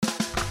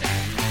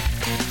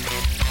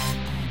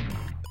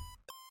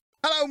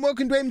Hello and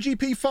welcome to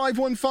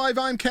MGP515.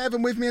 I'm Kev,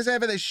 and with me as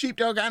ever, there's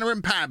Sheepdog, Anna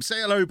and Pab.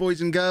 Say hello,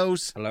 boys and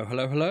girls. Hello,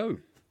 hello, hello.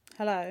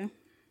 Hello.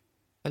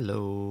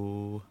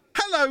 Hello.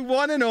 Hello,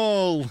 one and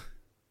all.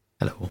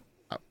 Hello.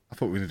 I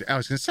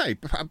was going to say,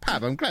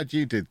 Pab, I'm glad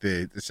you did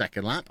the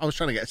second lap. I was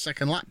trying to get a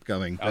second lap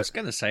going. I was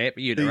going to say it,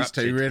 but you these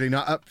interrupted. two really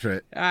not up to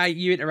it.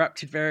 You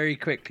interrupted very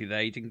quickly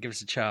there. You didn't give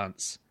us a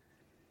chance.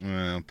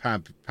 Well,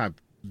 Pab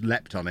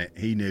leapt on it.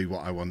 He knew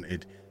what I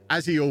wanted,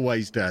 as he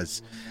always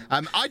does.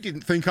 I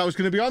didn't think I was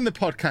going to be on the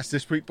podcast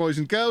this week, boys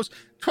and girls.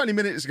 20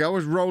 minutes ago, I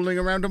was rolling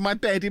around on my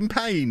bed in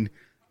pain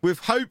with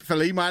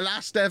hopefully my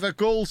last ever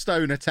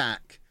gallstone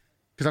attack,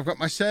 because I've got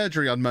my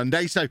surgery on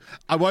Monday, so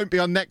I won't be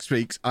on next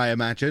week's, I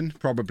imagine.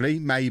 Probably,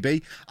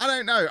 maybe. I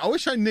don't know. I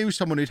wish I knew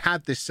someone who'd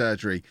had this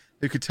surgery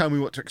who could tell me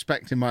what to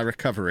expect in my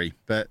recovery,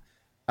 but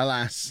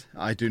alas,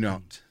 I do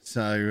not.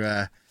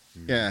 So,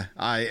 yeah,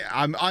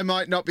 I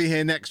might not be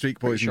here next week,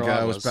 boys and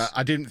girls, but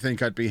I didn't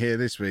think I'd be here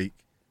this week.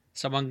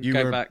 Someone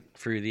go back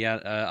through the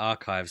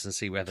archives and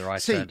see whether I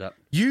turned up.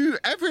 You,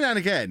 every now and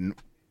again,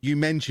 you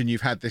mention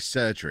you've had this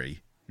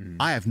surgery.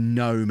 I have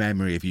no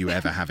memory of you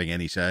ever having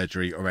any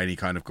surgery or any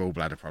kind of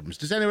gallbladder problems.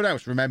 Does anyone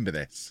else remember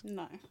this?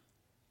 No.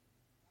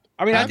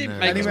 I mean, I didn't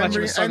make as much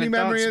of a song and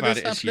dance about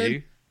it as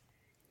you.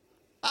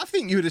 I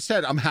think you would have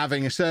said, I'm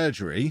having a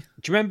surgery.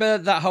 Do you remember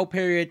that whole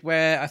period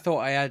where I thought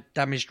I had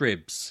damaged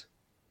ribs?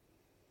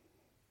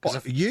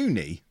 What,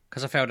 uni?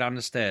 Because I fell down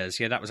the stairs.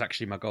 Yeah, that was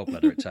actually my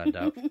gallbladder, it turned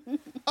out.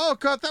 Oh,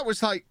 God, that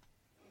was like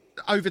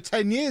over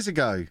 10 years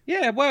ago.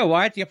 Yeah, well,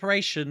 I had the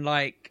operation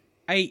like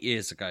 8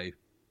 years ago.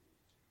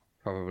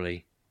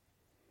 Probably.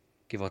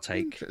 Give or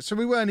take. So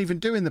we weren't even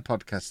doing the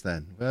podcast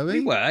then, were we?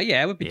 We were,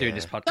 yeah. We've been doing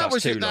this podcast that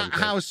was too at long that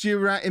house you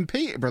were at in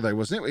Peterborough, though,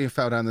 wasn't it, where you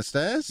fell down the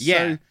stairs?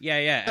 Yeah,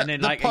 yeah. And then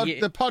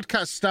the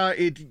podcast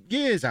started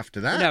years after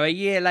that. No, a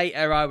year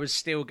later, I was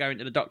still going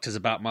to the doctors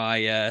about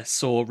my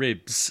sore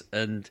ribs,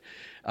 and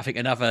I think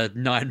another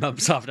 9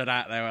 months after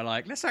that, they were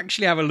like, let's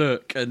actually have a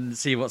look and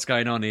see what's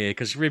going on here,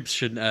 because ribs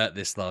shouldn't hurt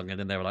this long. And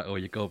then they were like, oh,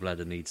 your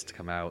gallbladder needs to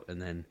come out.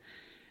 And then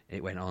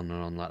it went on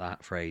and on like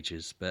that for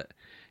ages. But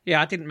yeah,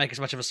 I didn't make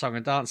as much of a song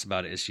and dance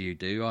about it as you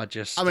do. I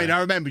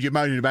remember you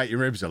moaning about your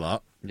ribs a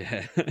lot.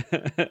 Yeah.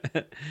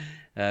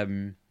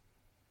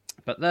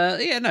 But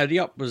the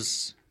op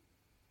was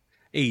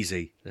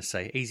easy, let's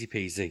say. Easy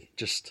peasy.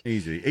 Just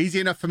easy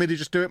enough for me to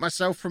just do it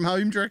myself from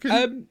home, do you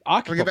reckon?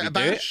 I could probably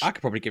do it. I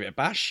could probably give it a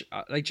bash.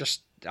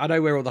 I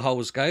know where all the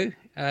holes go.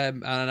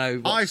 And I know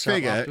what I to start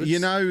figure,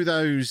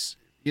 afterwards.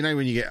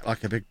 when you get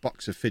like a big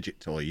box of fidget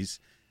toys,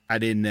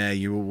 and in there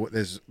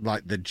there's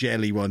like the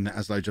jelly one that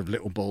has loads of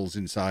little balls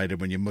inside, and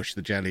when you mush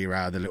the jelly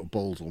around, the little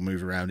balls will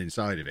move around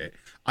inside of it.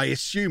 I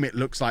assume it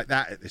looks like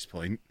that at this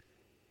point,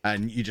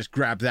 and you just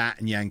grab that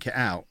and yank it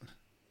out.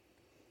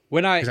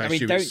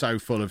 It's so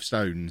full of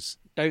stones.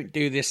 Don't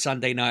do this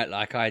Sunday night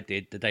like I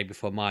did the day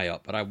before my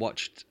op, but I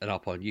watched an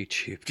op on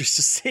YouTube just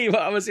to see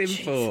what I was in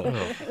for.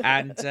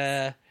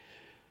 And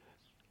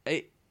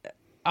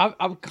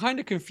I'm kind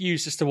of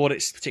confused as to what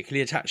it's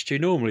particularly attached to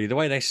normally. The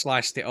way they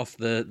sliced it off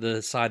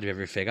the side of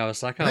everything, I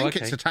was like, oh, I think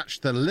it's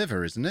attached to the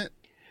liver, isn't it?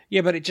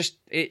 Yeah, but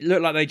it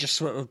looked like they just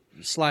sort of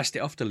sliced it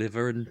off the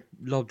liver and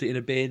lobbed it in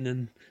a bin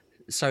and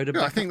sewed it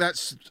back. I think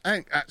that's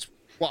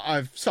what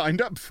I've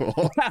signed up for.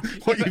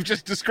 What you've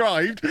just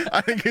described, I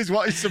think, is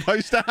what is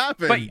supposed to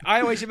happen. But I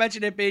always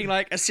imagine it being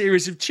like a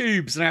series of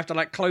tubes, and I have to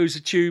like close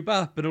a tube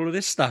up and all of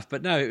this stuff.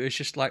 But no, it was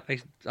just like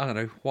they, I don't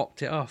know,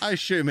 whopped it off. I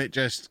assume it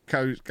just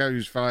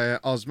goes via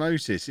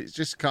osmosis. It's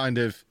just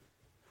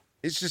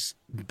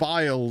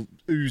bile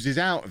oozes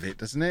out of it,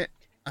 doesn't it?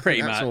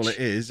 Pretty much. That's all it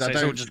is. So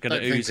it's all just going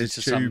to ooze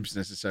into tubes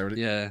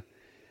necessarily. Yeah.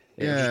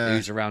 It'll just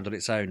ooze around on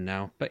its own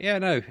now. But yeah,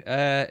 no.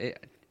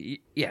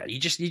 You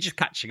just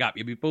catching up.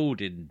 You'll be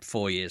bald in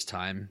 4 years'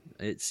 time.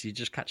 You're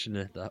just catching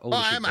all the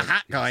I am a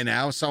hat guy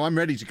now, so I'm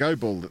ready to go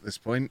bald at this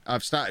point.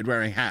 I've started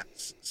wearing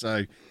hats,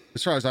 so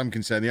as far as I'm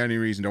concerned, the only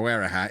reason to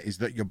wear a hat is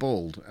that you're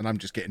bald, and I'm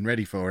just getting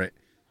ready for it.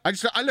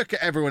 I look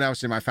at everyone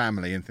else in my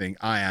family and think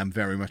I am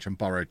very much on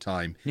borrowed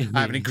time.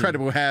 I have an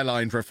incredible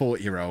hairline for a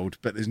 40-year-old,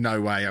 but there's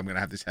no way I'm going to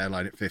have this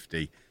hairline at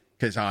 50,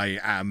 because I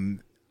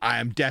am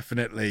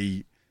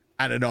definitely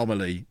an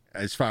anomaly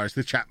as far as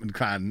the Chapman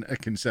clan are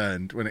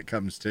concerned when it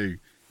comes to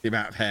the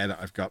amount of hair that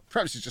I've got.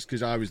 Perhaps it's just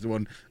because I was the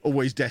one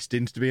always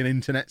destined to be an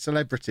internet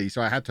celebrity,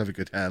 so I had to have a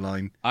good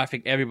hairline. I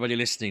think everybody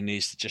listening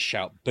needs to just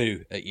shout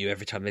boo at you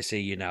every time they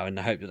see you now, in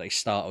the hope that they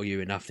startle you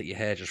enough that your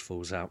hair just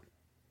falls out.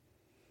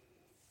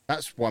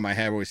 That's why my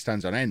hair always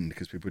stands on end,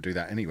 because people do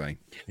that anyway.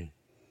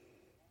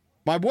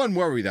 My one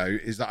worry, though,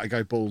 is that I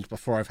go bald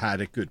before I've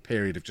had a good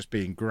period of just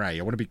being grey.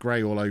 I want to be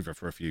grey all over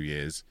for a few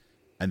years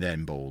and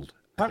then bald.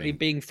 Apparently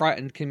being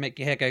frightened can make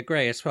your hair go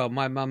grey as well.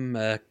 My mum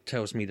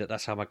tells me that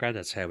that's how my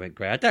granddad's hair went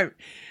grey. The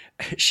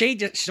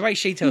way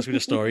she tells me the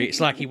story, it's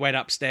like he went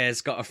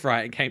upstairs, got a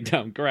fright and came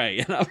down grey.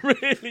 And I'm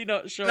really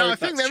not sure I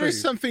think there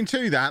is something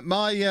to that.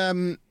 My,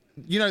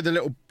 the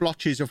little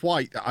blotches of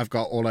white that I've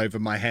got all over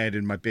my head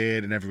and my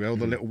beard and everywhere, all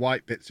the little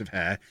white bits of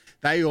hair,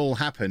 they all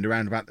happened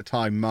around about the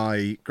time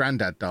my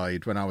granddad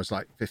died when I was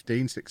like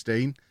 15,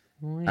 16.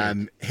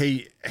 Weird.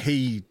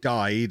 He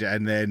died,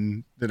 and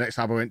then the next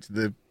time I went to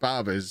the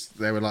barbers,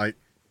 they were like,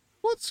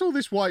 "What's all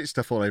this white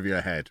stuff all over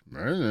your head?"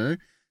 I don't know.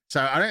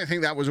 So I don't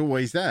think that was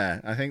always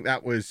there. I think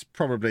that was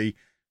probably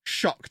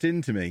shocked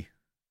into me.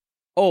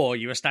 Or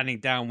you were standing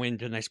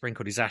downwind and they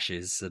sprinkled his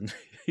ashes and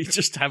you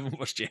just haven't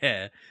washed your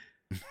hair.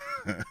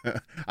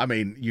 I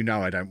mean, you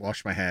know, I don't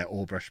wash my hair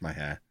or brush my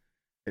hair.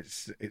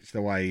 It's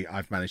the way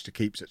I've managed to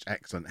keep such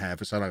excellent hair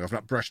for so long. I've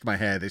not brushed my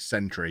hair this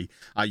century.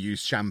 I use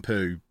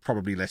shampoo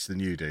probably less than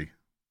you do.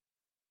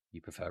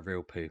 You prefer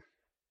real poo.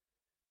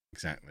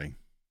 Exactly.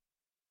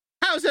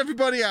 How's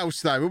everybody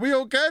else, though? Are we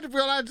all good? Have we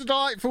all had a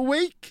delightful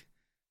week?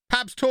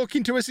 Pab's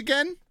talking to us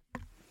again?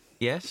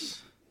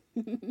 Yes.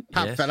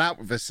 Pab Yes. fell out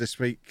with us this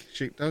week,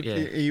 Sheepdog. Yeah.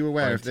 Are you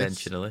aware of this?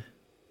 Intentionally.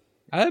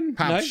 Pab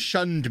No.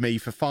 shunned me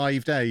for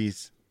 5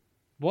 days.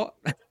 What?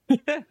 I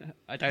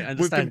don't understand.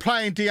 We've been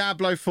playing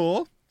Diablo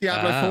 4.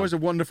 Diablo 4 is a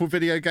wonderful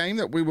video game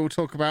that we will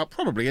talk about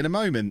probably in a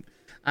moment.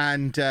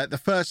 And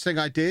the first thing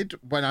I did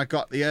when I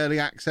got the early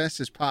access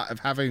as part of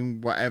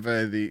having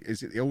whatever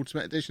is it the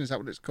Ultimate Edition? Is that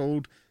what it's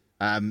called?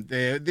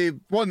 The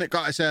one that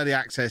got us early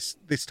access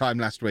this time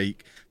last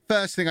week.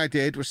 First thing I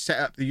did was set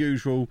up the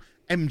usual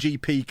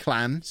MGP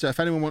clan. So if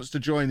anyone wants to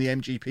join the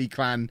MGP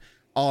clan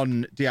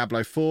on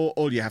Diablo 4,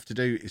 all you have to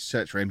do is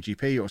search for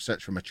MGP or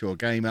search for Mature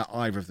Gamer.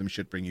 Either of them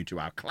should bring you to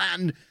our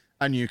clan,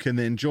 and you can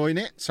then join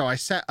it. So I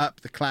set up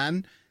the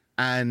clan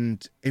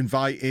and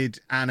invited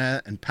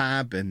Anna and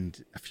Pab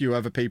and a few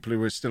other people who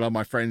were still on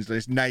my friends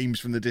list, names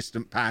from the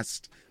distant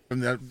past,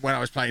 from when I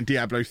was playing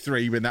Diablo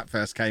 3 when that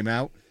first came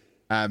out.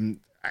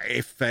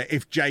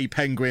 If Jay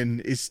Penguin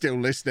is still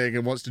listening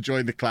and wants to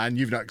join the clan,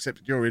 you've not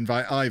accepted your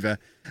invite either.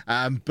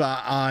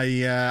 But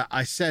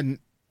I sent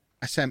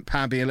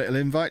Pabby a little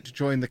invite to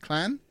join the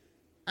clan,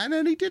 and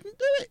then he didn't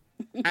do it.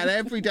 And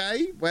every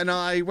day when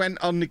I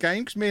went on the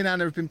game, because me and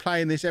Anna have been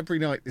playing this every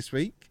night this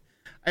week,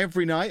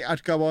 every night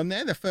I'd go on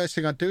there. The first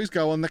thing I'd do is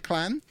go on the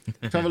clan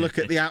to have a look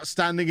at the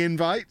outstanding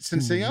invites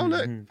and see, oh,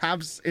 look,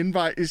 Pab's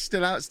invite is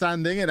still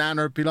outstanding. And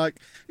Anna would be like,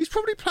 he's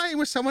probably playing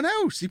with someone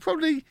else. He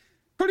probably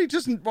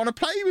doesn't want to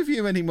play with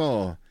you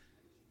anymore.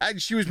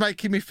 And she was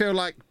making me feel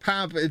like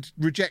Pab had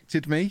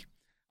rejected me.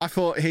 I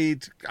thought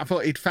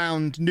he'd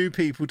found new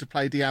people to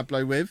play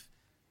Diablo with,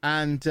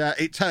 and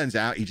it turns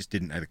out he just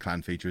didn't know the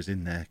clan feature was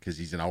in there because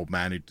he's an old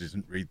man who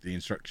doesn't read the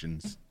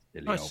instructions.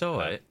 I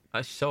saw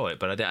it,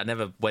 but I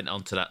never went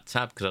onto that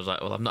tab because I was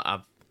like, well,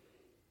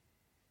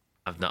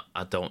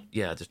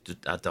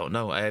 I don't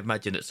know. I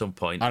imagine at some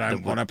point... I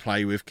don't want to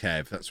play with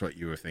Kev. That's what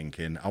you were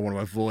thinking. I want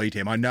to avoid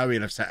him. I know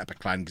he'll have set up a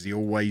clan because he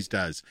always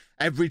does.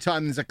 Every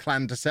time there's a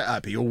clan to set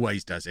up, he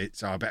always does it.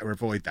 So I better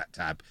avoid that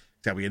tab.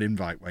 There'll be an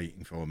invite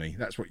waiting for me.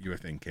 That's what you were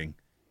thinking.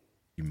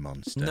 You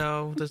monster.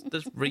 No,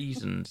 there's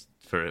reasons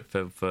for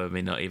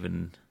me not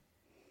even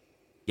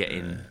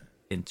getting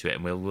into it,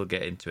 and we'll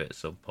get into it at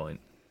some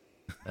point.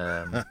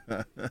 Yeah,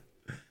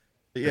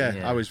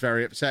 I was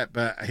very upset,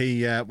 but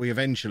we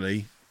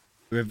eventually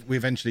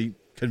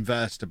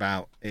conversed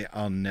about it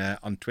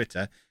on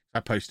Twitter. I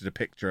posted a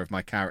picture of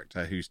my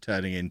character who's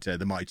turning into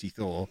the mighty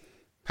Thor.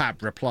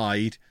 Pab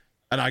replied,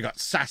 and I got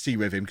sassy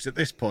with him because at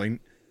this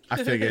point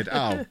I figured,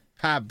 oh,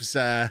 Pab's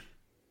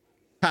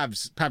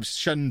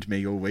shunned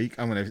me all week.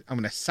 I'm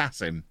gonna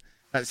sass him.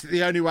 That's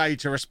the only way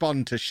to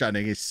respond to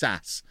shunning is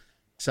sass.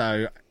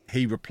 So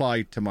he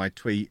replied to my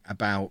tweet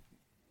about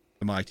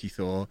the mighty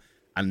Thor,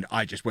 and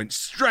I just went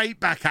straight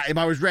back at him.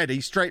 I was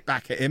ready, straight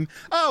back at him.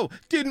 Oh,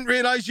 didn't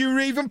realise you were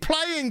even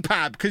playing,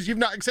 Pab, because you've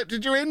not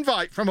accepted your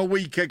invite from a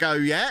week ago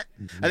yet.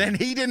 Mm-hmm. And then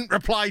he didn't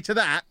reply to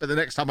that, but the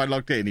next time I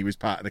logged in, he was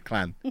part of the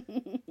clan.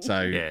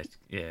 So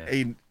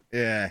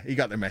he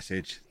got the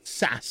message.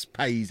 Sass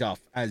pays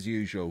off, as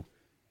usual.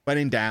 When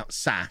in doubt,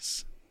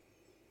 sass.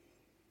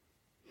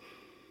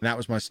 And that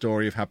was my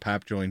story of how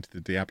Pab joined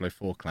the Diablo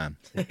 4 clan.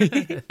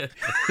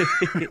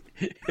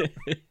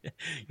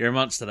 You're a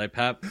monster, though,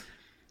 Pab.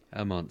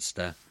 A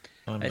monster.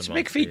 It's a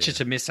big feature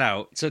to miss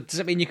out. So does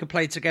it mean you can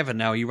play together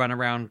now? You run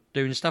around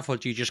doing stuff, or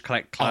do you just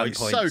collect clan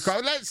points? So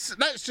cool.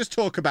 Let's just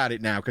talk about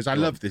it now, because I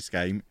love this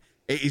game.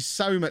 It is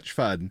so much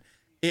fun.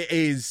 It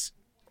is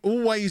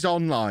always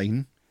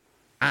online,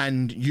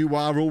 and you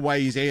are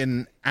always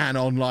in an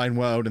online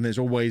world, and there's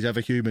always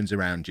other humans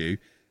around you.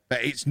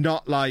 But it's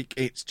not like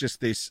it's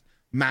just this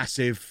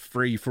massive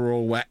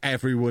free-for-all where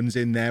everyone's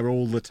in there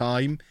all the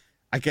time.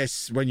 I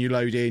guess when you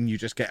load in, you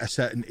just get a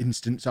certain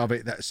instance of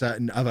it that a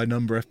certain other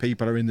number of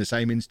people are in the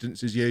same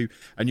instance as you,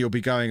 and you'll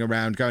be going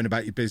around, going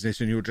about your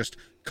business, and you'll just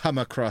come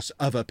across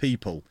other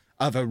people,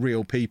 other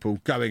real people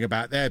going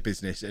about their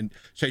business. And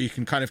so you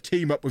can kind of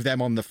team up with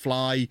them on the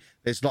fly.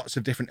 There's lots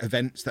of different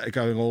events that are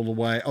going all the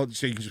way.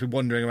 So you can just be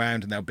wandering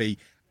around, and there'll be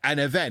an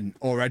event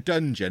or a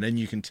dungeon, and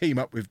you can team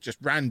up with just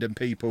random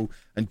people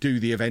and do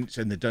the events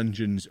and the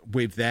dungeons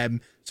with them.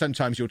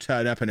 Sometimes you'll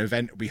turn up, an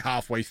event will be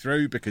halfway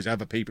through because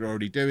other people are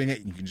already doing it,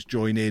 and you can just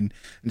join in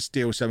and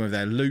steal some of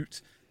their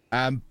loot.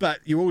 But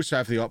you also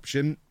have the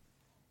option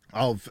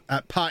of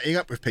partying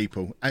up with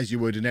people, as you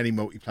would in any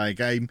multiplayer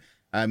game,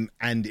 and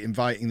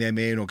inviting them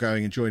in or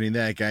going and joining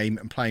their game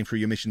and playing through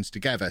your missions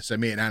together. So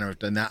me and Anna have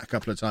done that a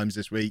couple of times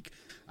this week,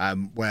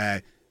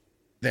 where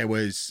there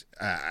was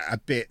a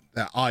bit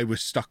that I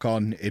was stuck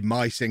on in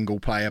my single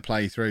player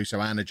playthrough.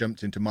 So Anna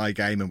jumped into my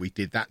game and we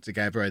did that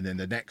together. And then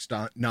the next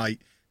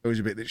night, there was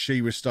a bit that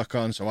she was stuck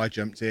on. So I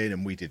jumped in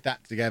and we did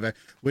that together.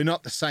 We're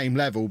not the same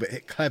level, but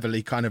it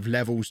cleverly kind of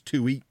levels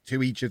to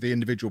each of the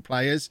individual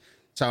players.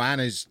 So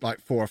Anna's like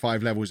 4 or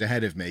 5 levels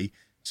ahead of me.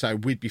 So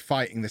we'd be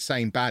fighting the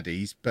same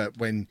baddies, but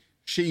when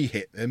she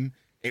hit them,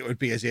 it would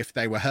be as if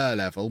they were her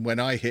level. When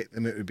I hit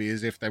them, it would be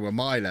as if they were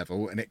my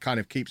level. And it kind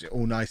of keeps it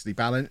all nicely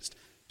balanced.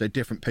 So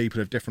different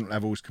people of different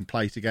levels can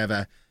play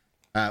together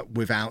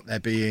without there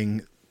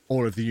being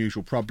all of the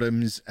usual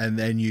problems. And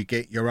then you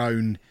get your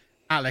own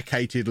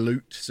allocated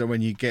loot. So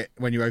when you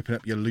open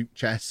up your loot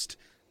chest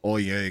or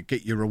you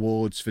get your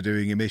rewards for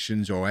doing your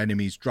missions or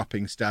enemies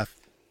dropping stuff,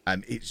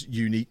 it's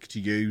unique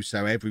to you.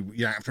 So you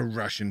don't have to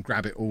rush and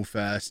grab it all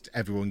first.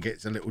 Everyone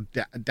gets a little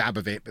dab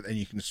of it, but then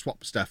you can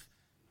swap stuff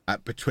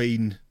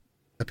between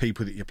the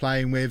people that you're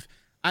playing with.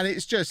 And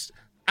it's just,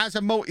 as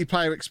a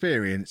multiplayer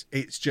experience,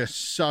 it's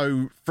just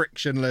so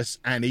frictionless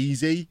and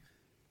easy.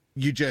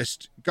 You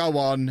just go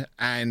on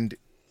and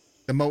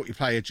the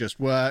multiplayer just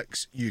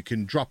works. You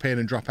can drop in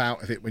and drop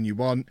out of it when you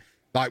want.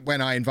 Like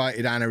when I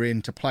invited Anna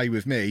in to play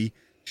with me,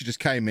 she just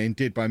came in,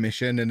 did my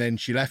mission, and then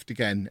she left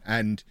again.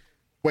 And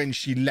when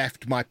she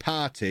left my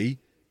party,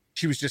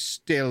 she was just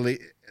still...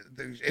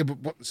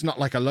 It's not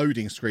like a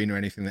loading screen or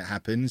anything that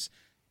happens.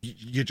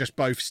 You're just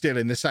both still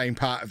in the same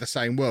part of the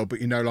same world, but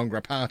you're no longer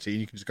a party and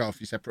you can just go off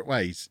your separate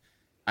ways.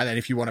 And then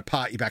if you want to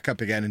party back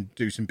up again and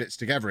do some bits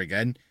together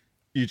again,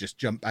 you just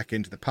jump back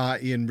into the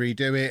party and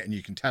redo it, and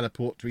you can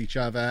teleport to each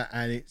other.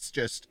 And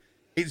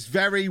it's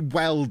very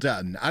well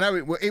done. I know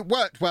it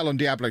worked well on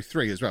Diablo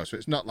 3 as well, so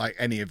it's not like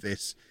any of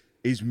this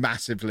is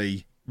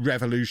massively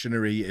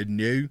revolutionary and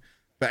new,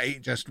 but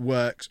it just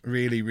works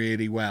really,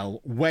 really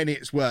well when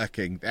it's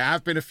working. There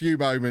have been a few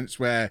moments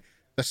where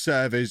the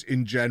servers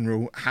in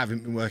general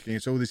haven't been working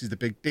at all. This is the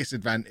big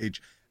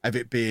disadvantage of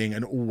it being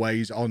an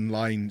always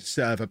online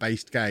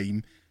server-based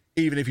game.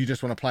 Even if you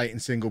just want to play it in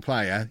single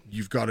player,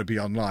 you've got to be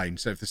online.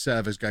 So if the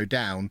servers go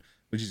down,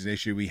 which is an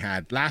issue we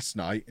had last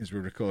night as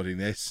we're recording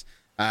this,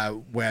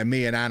 where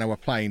me and Anna were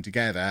playing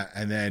together,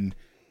 and then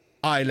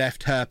I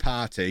left her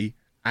party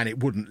and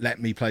it wouldn't let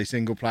me play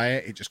single player.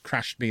 It just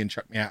crashed me and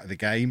chucked me out of the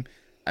game.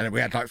 And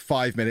we had like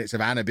 5 minutes of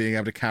Anna being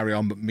able to carry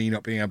on, but me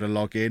not being able to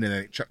log in. And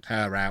then it chucked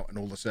her out and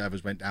all the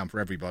servers went down for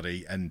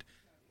everybody. And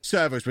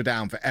servers were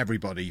down for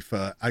everybody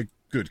for a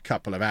good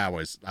couple of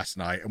hours last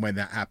night. And when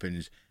that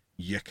happens,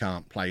 you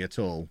can't play at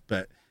all.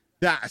 But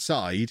that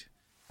aside,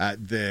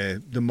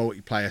 the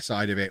multiplayer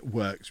side of it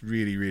works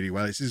really, really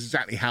well. This is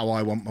exactly how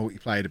I want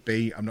multiplayer to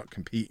be. I'm not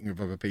competing with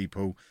other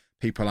people.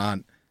 People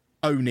aren't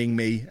owning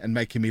me and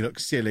making me look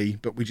silly,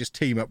 but we just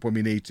team up when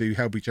we need to,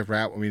 help each other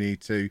out when we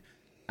need to.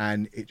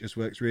 And it just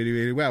works really,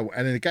 really well.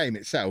 And then the game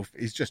itself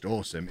is just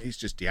awesome. It's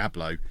just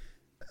Diablo.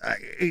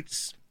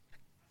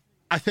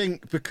 I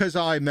think because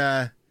I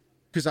have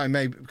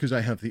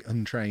the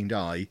untrained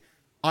eye,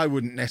 I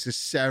wouldn't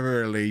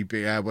necessarily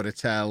be able to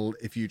tell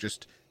if you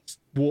just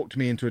walked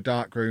me into a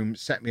dark room,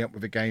 set me up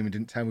with a game and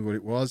didn't tell me what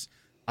it was.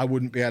 I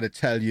wouldn't be able to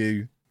tell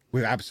you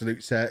with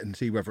absolute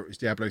certainty whether it was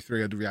Diablo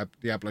 3 or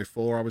Diablo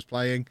 4 I was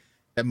playing.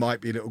 There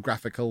might be little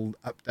graphical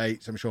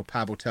updates. I'm sure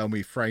Pab will tell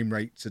me frame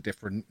rates are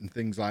different and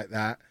things like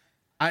that.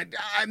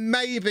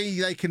 Maybe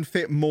they can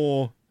fit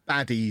more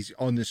baddies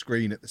on the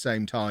screen at the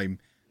same time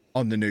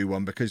on the new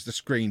one, because the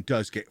screen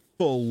does get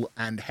full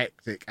and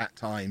hectic at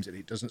times, and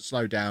it doesn't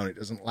slow down, it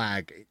doesn't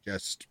lag,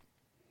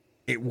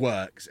 it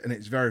works, and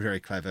it's very, very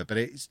clever. But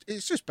it's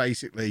just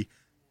basically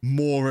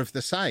more of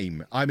the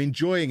same. I'm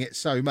enjoying it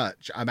so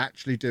much, I'm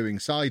actually doing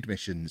side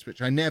missions,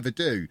 which I never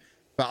do.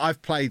 But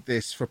I've played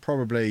this for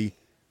probably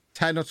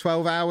 10 or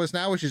 12 hours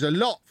now, which is a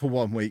lot for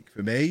 1 week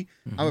for me.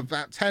 Mm-hmm. I'm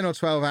about 10 or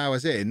 12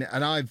 hours in,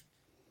 and I've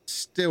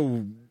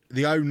still,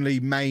 the only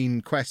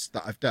main quest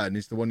that I've done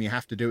is the one you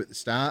have to do at the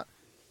start.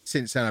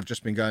 Since then, I've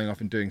just been going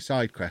off and doing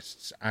side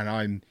quests, and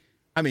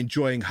I'm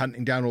enjoying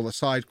hunting down all the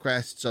side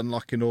quests,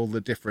 unlocking all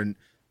the different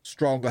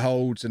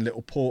strongholds and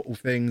little portal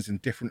things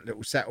and different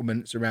little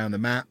settlements around the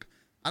map.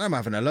 And I'm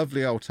having a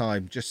lovely old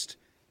time just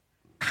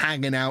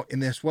hanging out in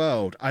this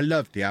world. I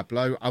love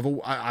Diablo.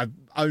 I've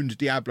owned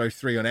Diablo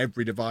 3 on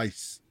every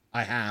device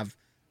I have,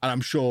 and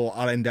I'm sure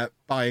I'll end up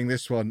buying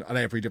this one on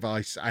every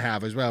device I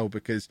have as well,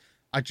 because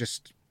I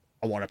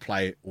want to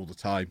play it all the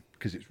time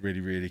because it's really,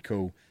 really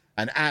cool.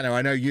 And Anna,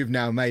 I know you've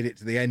now made it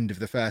to the end of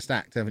the first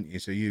act, haven't you?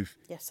 So you've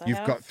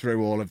got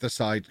through all of the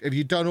side. Have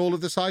you done all of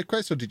the side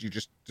quests, or did you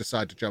just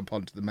decide to jump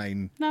onto the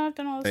main? No, I've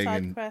done all the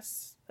side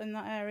quests in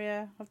that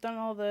area. I've done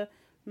all the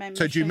main.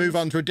 So do you move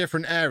on to a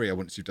different area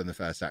once you've done the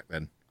first act?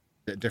 Then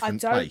a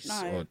different place?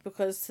 I don't know,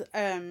 because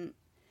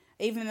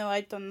even though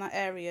I'd done that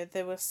area,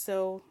 there were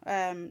still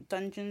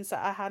dungeons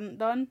that I hadn't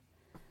done.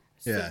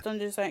 So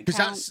dungeons don't count.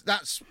 Because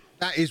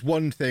that is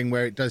one thing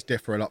where it does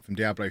differ a lot from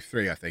Diablo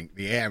 3, I think.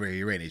 The area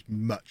you're in is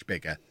much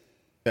bigger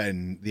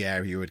than the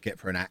area you would get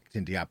for an act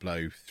in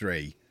Diablo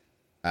 3.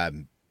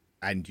 And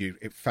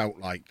it felt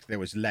like there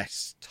was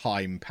less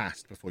time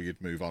passed before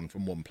you'd move on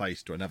from one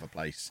place to another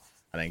place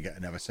and then get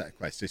another set of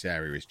quests. This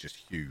area is just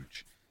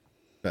huge.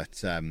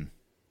 But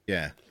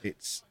yeah,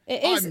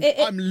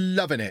 I'm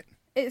loving it.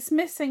 It's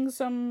missing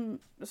some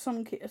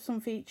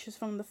features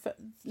from the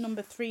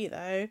number 3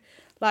 though.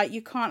 Like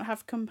you can't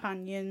have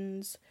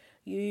companions.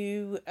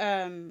 You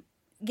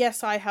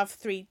yes, I have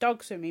 3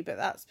 dogs with me, but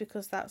that's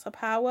because that's a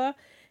power.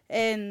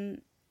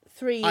 In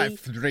 3, I have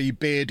 3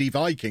 beardy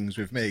Vikings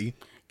with me.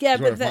 Yeah,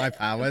 but my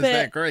powers,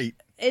 they're great.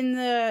 In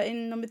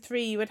number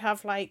 3, you would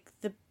have like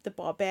the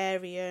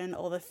barbarian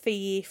or the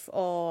thief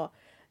or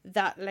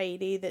that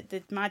lady that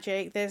did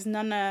magic. There's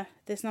none of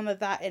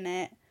that in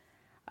it,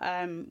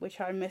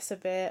 which I miss a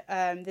bit.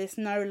 There's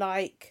no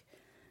like,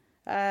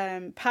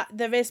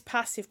 there is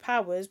passive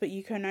powers, but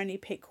you can only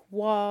pick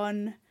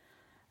one.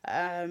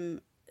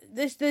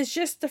 There's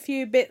just a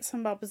few bits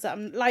and bobs that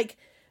I'm like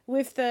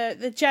with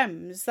the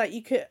gems. Like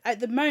you could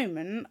at the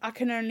moment, I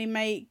can only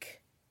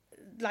make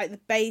like the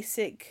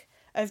basic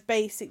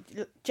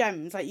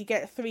gems. Like you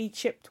get 3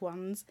 chipped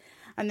ones,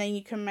 and then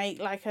you can make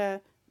like a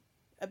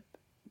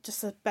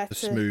better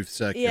smooth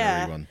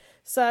circular one.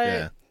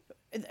 So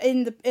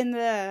in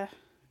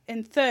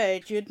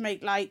third, you'd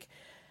make like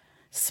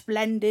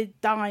splendid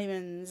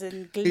diamonds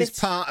and glitter. Is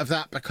part of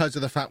that because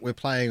of the fact we're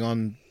playing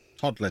on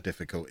toddler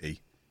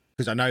difficulty?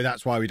 Because I know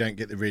that's why we don't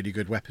get the really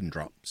good weapon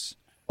drops.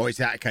 Or is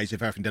that a case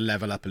of having to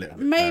level up a little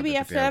bit? Maybe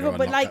after level,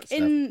 but like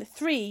in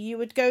 3, you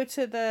would go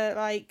to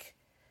the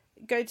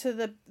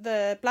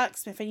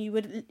blacksmith and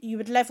you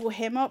would level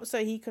him up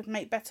so he could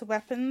make better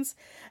weapons.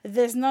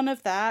 There's none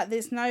of that.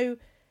 There's no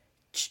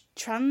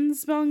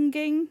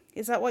transmogging.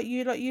 Is that what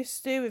you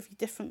used to do with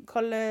different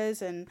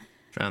colours and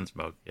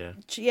transmog? Yeah.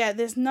 Yeah.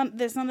 There's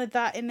none of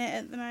that in it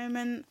at the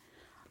moment.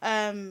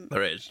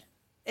 There is.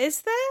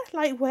 Is there?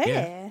 Like where?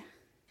 Yeah.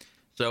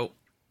 So,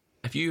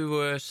 if you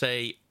were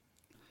say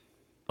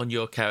on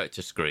your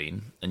character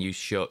screen and you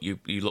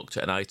looked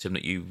at an item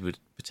that you would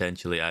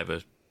potentially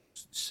either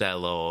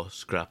sell or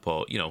scrap,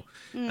 or an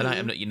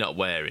item that you're not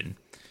wearing,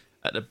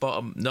 at the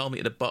bottom, normally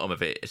at the bottom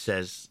of it, it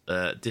says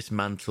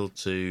dismantle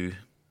to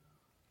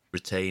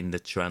retain the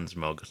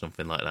transmog or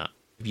something like that.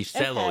 If you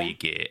sell all your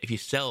gear, if you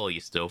sell all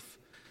your stuff,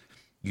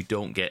 you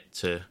don't get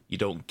to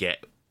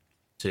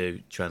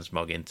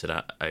transmog into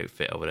that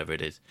outfit or whatever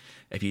it is.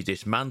 If you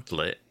dismantle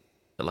it,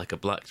 like a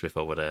blacksmith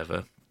or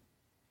whatever,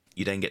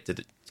 you then get to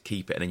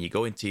keep it, and then you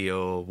go into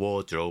your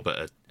wardrobe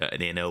at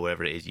an inn or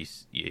wherever it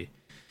is you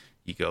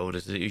go.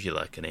 There's usually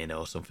like an inn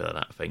or something like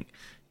that, I think.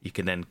 You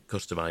can then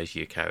customise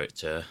your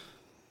character,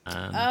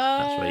 and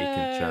that's where you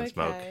can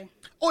transmog. Okay.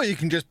 Or you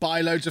can just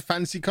buy loads of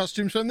fancy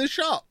costumes from the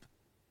shop.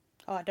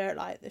 Oh, I don't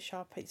like the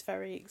shop. It's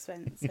very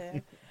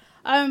expensive.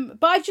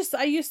 But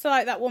I used to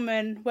like that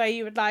woman where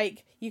you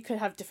could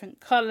have different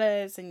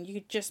colours, and you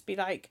could just be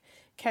like,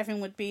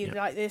 Kevin would be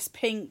like this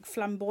pink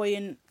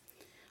flamboyant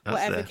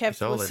whatever Kevin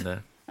it's all was. in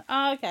there.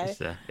 Oh, okay.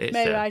 It's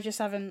Maybe I just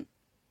haven't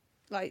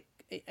like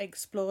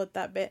explored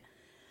that bit.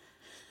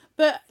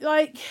 But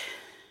like,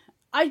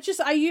 I don't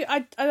know.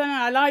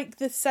 I like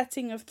the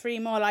setting of 3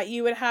 more. Like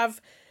you would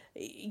have,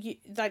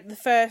 like the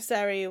first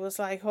area was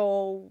like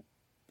all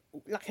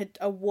like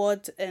a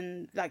wood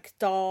and like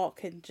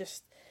dark and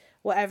just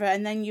whatever,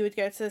 and then you would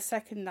go to the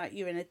second, like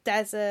you're in a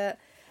desert,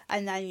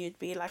 and then you'd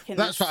be like in.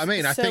 That's what I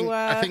mean. I think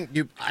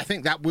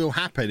that will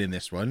happen in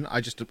this one.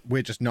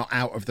 We're just not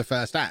out of the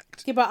first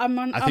act. Yeah, but I'm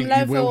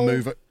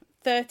level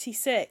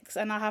 36,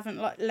 and I haven't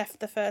left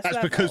the first. That's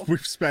level. because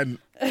we've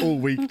spent all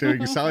week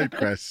doing side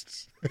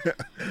quests.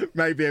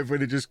 Maybe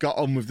everybody just got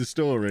on with the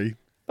story.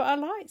 But I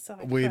like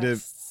side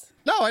quests.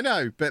 No, I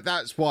know, but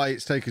that's why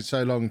it's taken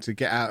so long to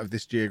get out of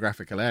this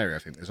geographical area. I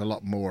think there's a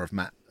lot more of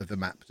the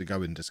map to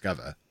go and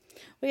discover.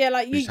 Well, yeah,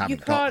 like you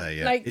can't got there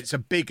yet. Like it's a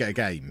bigger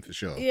game for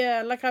sure.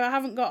 Yeah, like I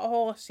haven't got a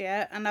horse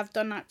yet, and I've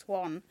done Act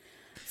 1.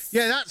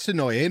 Yeah, that's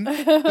annoying.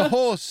 The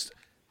horse.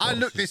 I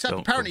looked this up.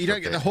 Apparently, you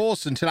don't get the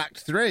horse until Act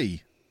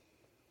 3.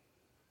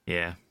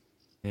 Yeah.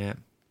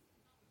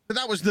 But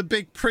that was the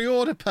big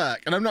pre-order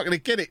perk, and I'm not going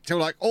to get it till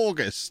like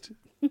August.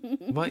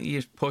 Why don't you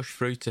just push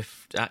through to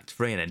Act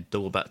 3 and then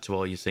double back to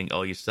all your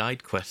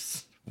side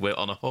quests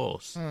on a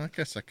horse? Oh, I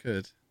guess I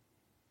could.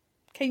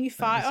 Can you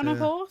fight on a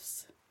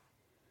horse?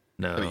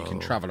 No. But you can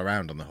travel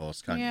around on the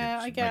horse, can't you?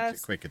 I guess.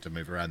 Makes it quicker to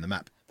move around the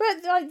map.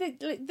 But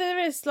like, there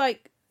is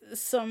like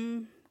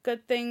some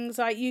good things.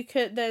 Like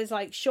there's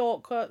like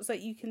shortcuts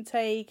that you can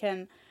take,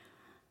 and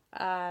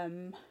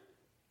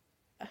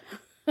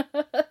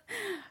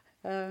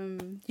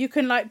you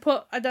can like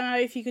put. I don't know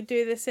if you could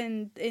do this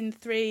in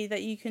 3,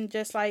 that you can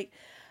just like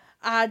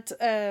add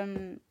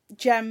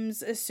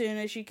gems as soon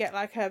as you get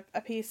like a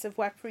piece of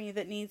weaponry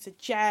that needs a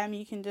gem.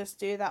 You can just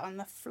do that on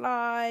the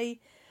fly.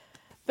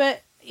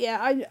 But yeah,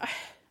 I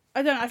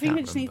don't know. I think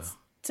I just need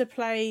to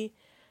play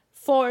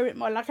 4 a bit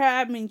more. Like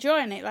I am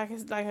enjoying it. Like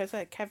I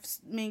said,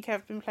 me and Kev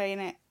have been playing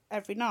it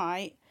every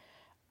night.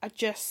 I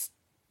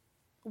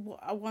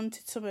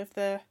wanted some of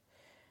the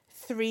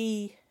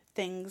 3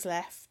 things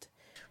left.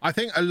 I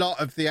think a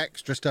lot of the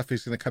extra stuff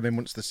is going to come in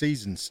once the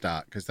seasons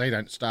start, because they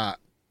don't start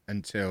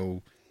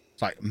until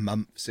it's like a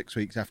month, 6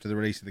 weeks after the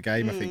release of the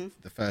game. I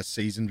think the first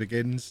season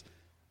begins.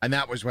 And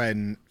that was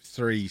when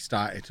 3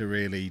 started to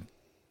really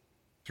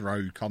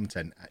throw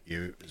content at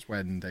you. It was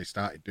when they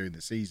started doing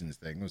the seasons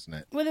thing, wasn't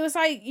it? Well, it was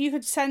like you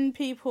could send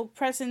people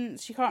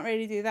presents. You can't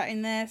really do that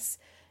in this.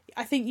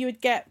 I think you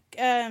would get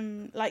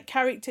like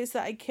characters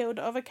that had killed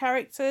other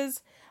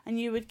characters, and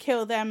you would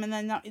kill them, and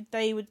then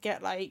they would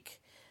get like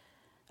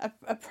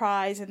a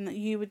prize, and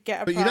you would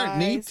get a prize. But you don't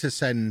need to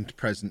send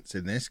presents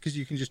in this, because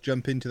you can just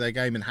jump into their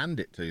game and hand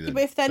it to them. Yeah,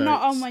 but if they're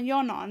not on when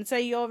you're not on,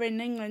 say you're in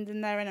England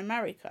and they're in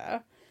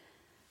America,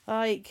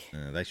 like...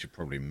 they should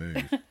probably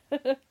move.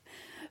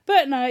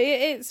 But no,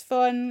 it's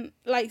fun.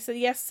 Like, so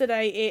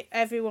yesterday,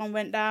 everyone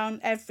went down.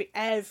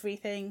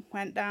 Everything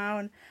went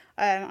down.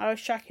 I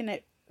was tracking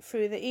it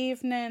through the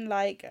evening.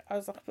 Like, I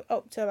was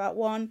up to about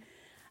 1.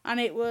 And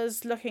it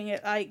was looking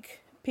at,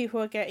 like, people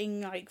were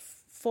getting, like,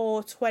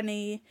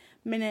 420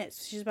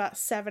 minutes, which is about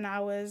 7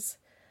 hours.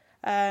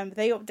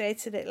 They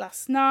updated it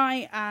last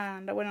night,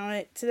 and I went on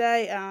it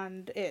today,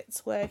 and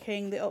it's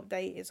working. The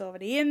update is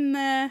already in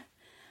there,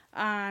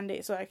 and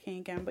it's working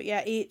again. But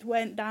yeah, it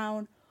went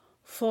down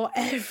for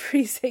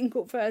every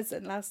single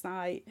person last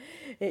night.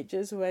 It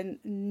just went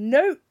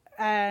nope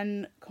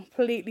and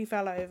completely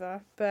fell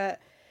over. But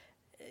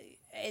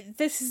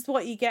this is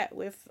what you get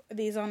with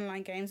these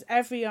online games.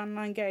 Every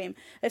online game,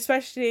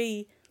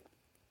 especially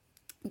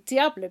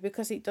Diablo,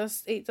 because it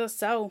does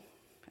sell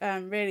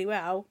really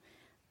well.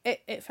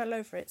 It fell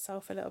over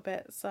itself a little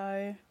bit,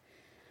 so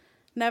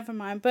never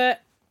mind.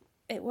 But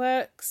it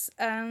works,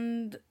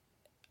 and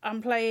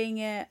I'm playing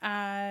it,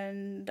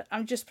 and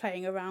I'm just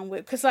playing around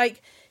with, because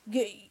like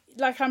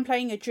I'm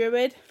playing a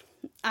druid,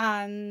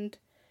 and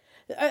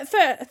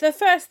the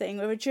first thing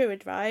with a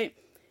druid, right,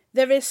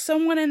 there is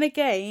someone in the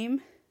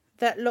game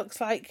that looks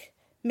like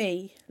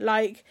me.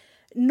 Like,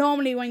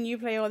 normally when you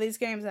play all these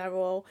games, they're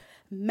all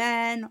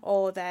men,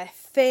 or they're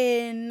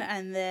thin,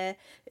 and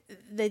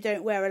they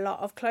don't wear a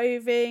lot of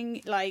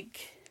clothing,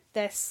 like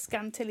they're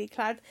scantily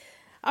clad.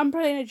 I'm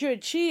playing a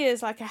druid. She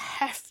is like a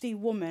hefty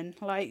woman.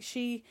 Like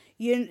she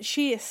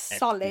is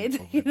solid.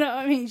 You know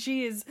what I mean?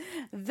 She is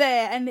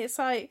there, and it's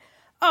like,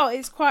 oh,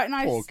 it's quite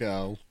nice. Poor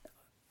girl.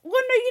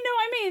 Well, no, you know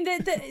what I mean.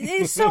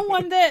 It's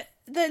someone that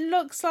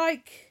looks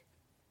like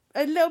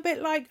a little bit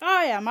like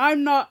I am.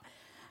 I'm not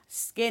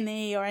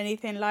skinny or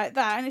anything like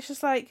that, and it's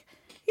just like,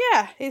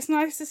 yeah, it's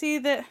nice to see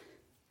that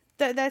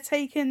they're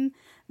taking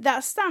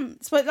that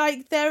stance. But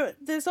like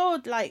there's all,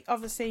 like,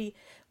 obviously,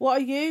 what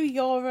are you?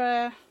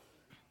 You're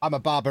I'm a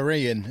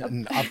barbarian,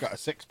 and I've got a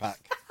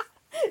 6-pack.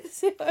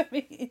 See what I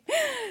mean?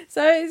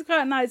 So it's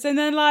quite nice. And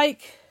then,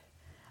 like,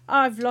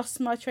 I've lost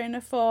my train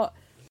of thought.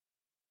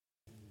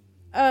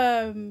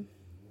 Yeah,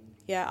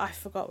 I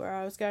forgot where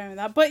I was going with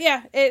that. But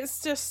yeah,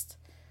 it's just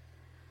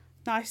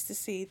nice to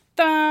see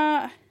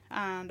that.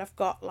 And I've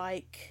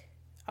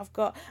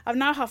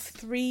now have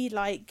 3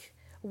 like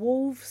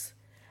wolves,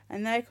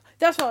 and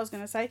that's what I was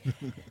gonna say.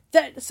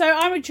 So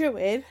I'm a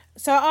druid.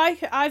 So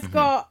I've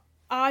got.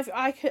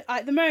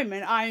 At the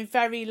moment, I'm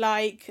very,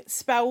 like,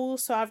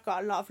 spells, so I've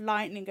got a lot of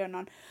lightning going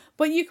on.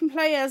 But you can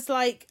play as,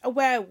 like, a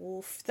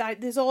werewolf.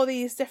 Like, there's all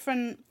these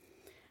different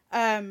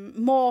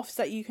morphs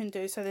that you can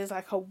do. So there's,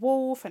 like, a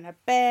wolf and a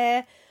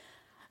bear.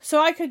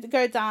 So I could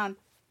go down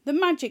the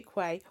magic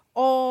way,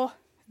 or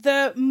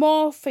the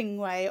morphing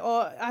way,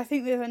 or I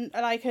think there's,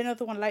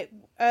 another one, like,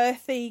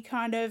 earthy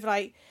kind of,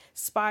 like,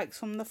 spikes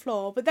from the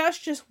floor. But that's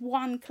just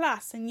one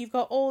class, and you've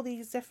got all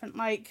these different,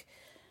 like,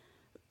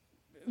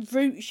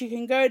 routes you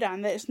can go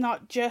down. That it's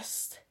not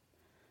just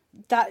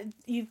that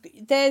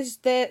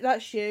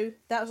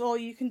that's all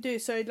you can do.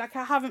 So like,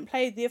 I haven't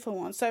played the other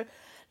one, so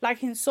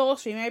like in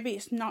sorcery, maybe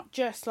it's not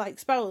just like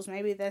spells,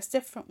 maybe there's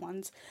different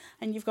ones,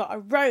 and you've got a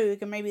rogue,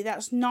 and maybe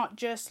that's not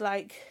just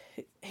like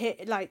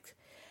hit, like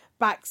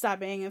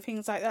backstabbing and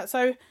things like that.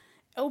 So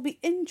it'll be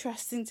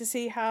interesting to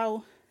see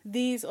how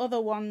these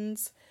other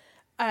ones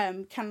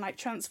can like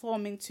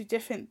transform into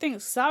different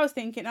things. So I was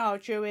thinking, oh,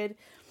 druid,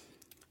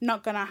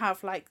 not gonna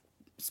have like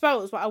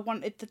spells, but I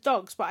wanted the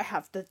dogs. But I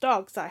have the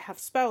dogs, I have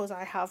spells,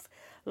 I have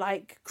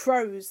like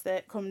crows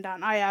that come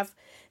down, I have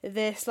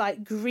this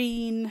like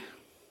green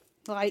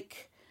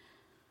like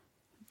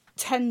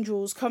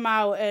tendrils come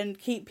out and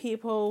keep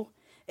people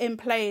in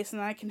place,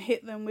 and I can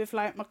hit them with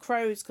like my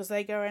crows because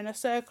they go in a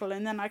circle,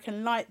 and then I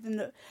can light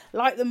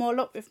them all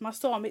up with my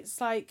storm.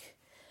 It's like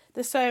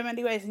there's so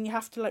many ways, and you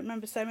have to like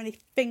remember so many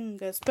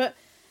fingers. But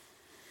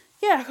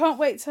yeah, I can't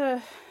wait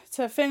to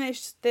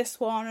finish this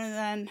one and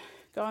then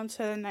go on to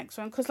the next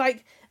one, because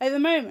like at the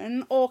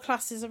moment all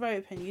classes are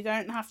open. You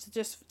don't have to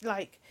just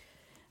like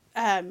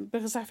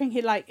because I think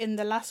like in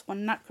the last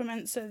one,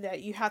 Necromancer,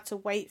 that you had to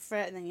wait for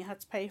it and then you had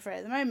to pay for it.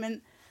 At the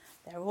moment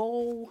they're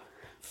all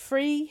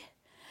free,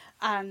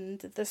 and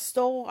the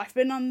store, I've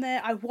been on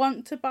there, I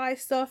want to buy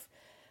stuff,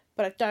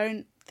 but I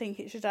don't think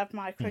it should have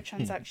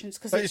microtransactions,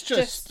 because it's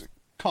just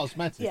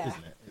cosmetic,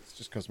 isn't it? It's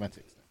just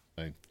cosmetics.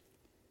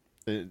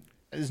 So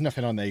there's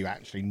nothing on there you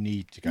actually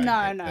need to go. No,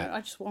 and no, get, but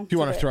I just want. if you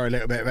want to throw a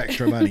little bit of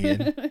extra money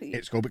in,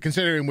 it's cool. But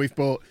considering we've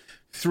bought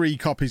 3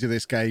 copies of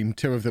this game,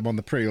 2 of them on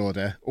the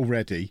pre-order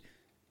already,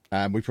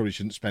 we probably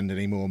shouldn't spend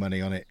any more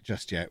money on it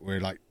just yet. We're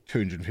like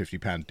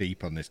 £250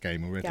 deep on this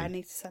game already. Yeah, I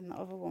need to send that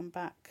other one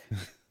back.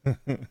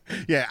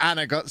 Yeah,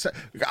 Anna got...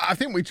 I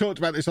think we talked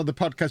about this on the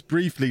podcast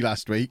briefly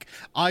last week.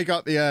 I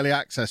got the early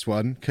access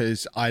one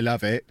because I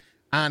love it.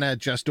 Anna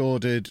just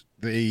ordered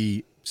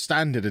the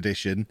standard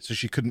edition, so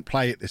she couldn't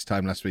play it this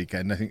time last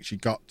weekend. I think she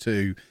got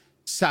to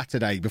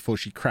Saturday before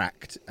she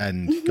cracked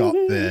and got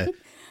the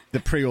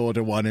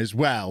pre-order one as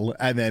well,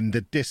 and then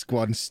the disc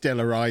one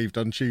still arrived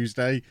on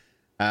Tuesday.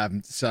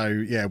 So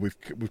yeah, we've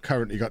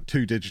currently got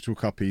 2 digital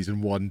copies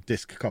and 1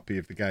 disc copy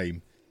of the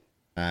game,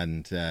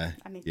 and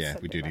yeah,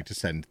 we do need to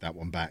send that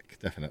one back,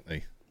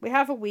 definitely. We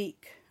have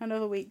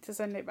another week to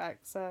send it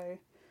back, so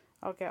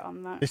I'll get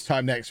on that. This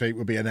time next week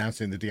we'll be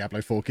announcing the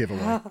Diablo 4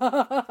 giveaway.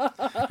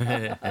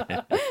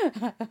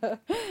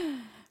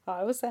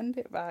 I will send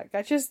it back.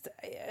 I just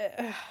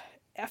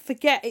I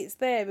forget it's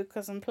there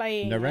because I'm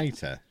playing.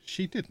 Narrator,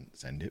 she didn't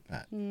send it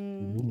back.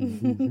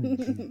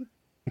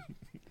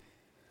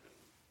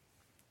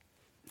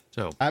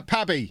 So,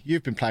 Pabby,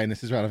 you've been playing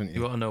this as well, haven't you?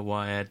 You want to know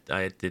why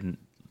I didn't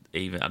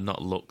even... I've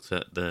not looked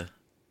at the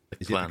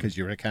Is clan. it because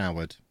you're a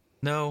coward?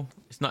 No,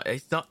 it's not.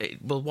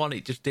 Well, one,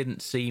 it just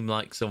didn't seem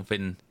like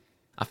something...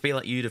 I feel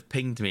like you'd have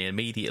pinged me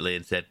immediately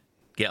and said,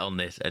 get on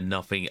this, and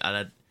nothing.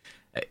 And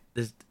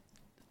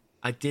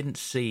I didn't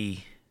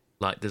see,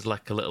 like, there's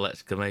like a little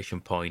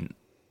exclamation point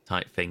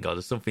type thing, or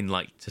there's something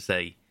like to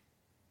say,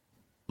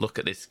 look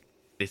at this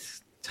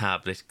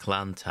tab, this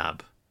clan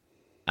tab.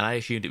 And I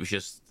assumed it was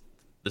just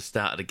the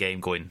start of the game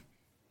going,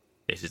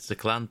 this is the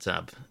clan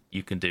tab.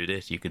 You can do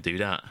this, you can do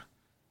that.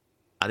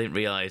 I didn't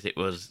realise it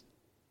was,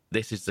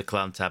 this is the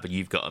clan tab and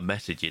you've got a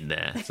message in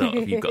there, sort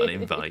of, you've got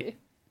an invite.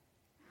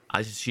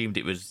 I just assumed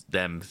it was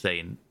them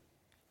saying,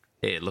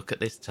 here, look at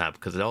this tab,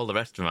 because all the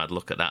rest of them I'd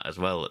look at that as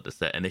well at the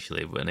set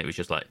initially, when it was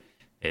just like,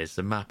 here's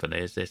the map and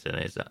here's this and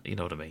here's that, you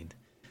know what I mean?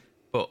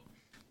 But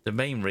the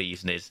main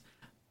reason is,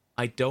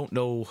 I don't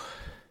know,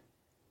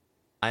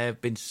 I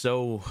have been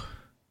so,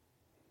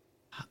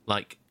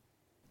 like,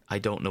 I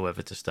don't know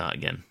whether to start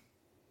again.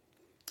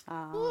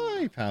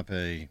 Hi,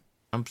 Pappy.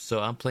 I'm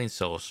playing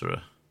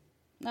Sorcerer.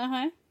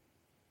 Uh-huh.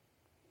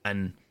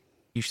 And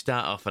you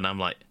start off and I'm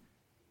like,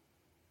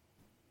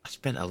 I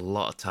spent a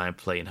lot of time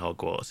playing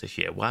Hogwarts this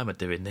year. Why am I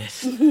doing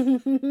this?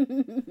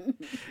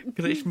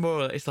 Because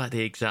it's like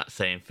the exact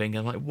same thing.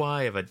 I'm like,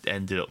 why have I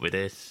ended up with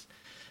this?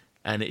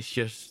 And it's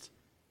just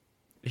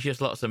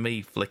lots of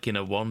me flicking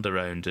a wand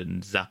around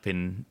and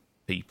zapping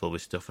people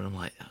with stuff. And I'm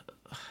like,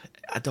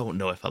 I don't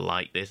know if I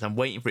like this. I'm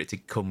waiting for it to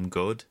come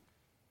good.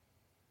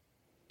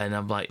 And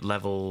I'm like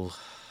level,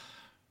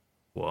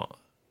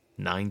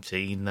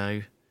 19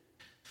 now?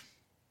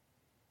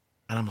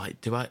 And I'm like,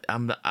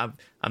 I'm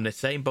the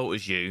same boat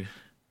as you.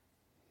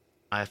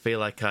 I feel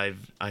like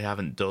I've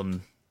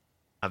done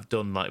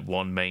like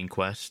 1 main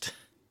quest,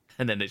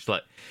 and then it's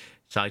like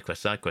side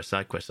quest, because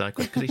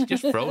it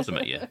just throws them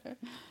at you,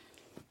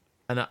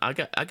 and I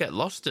get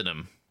lost in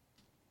them.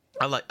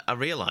 I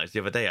realised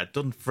the other day I'd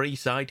done 3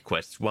 side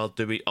quests while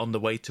doing on the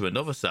way to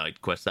another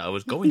side quest that I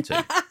was going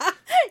to.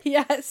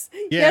 Yes.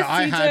 Yeah, yes,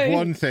 I you had do.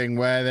 one thing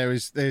where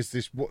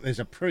there's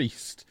a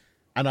priest,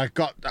 and I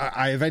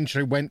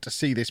eventually went to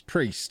see this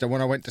priest, and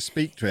when I went to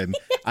speak to him,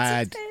 Yes, I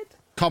had you did.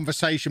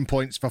 conversation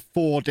points for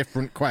 4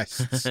 different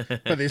quests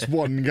for this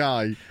one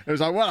guy. It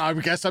was like, well, I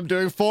guess I'm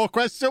doing 4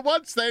 quests at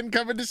once then,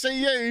 coming to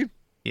see you.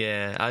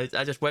 Yeah,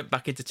 I just went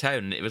back into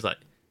town, and it was like,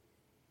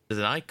 there's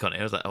an icon.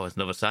 I was like, oh, it's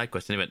another side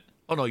quest, and he went,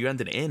 oh no, you're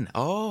ending it in.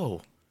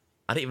 Oh,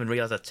 I didn't even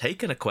realise I'd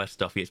taken a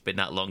quest off you. It's been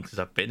that long since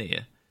I've been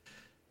here.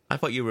 I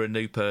thought you were a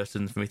new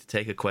person for me to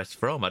take a quest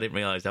from. I didn't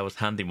realise I was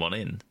handing one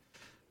in.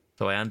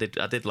 So I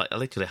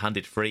literally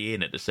handed 3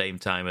 in at the same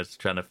time as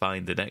trying to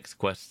find the next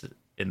quest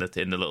in the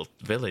little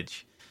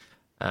village.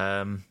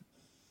 So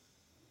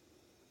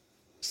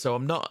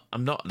I'm not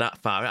that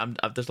far.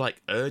 There's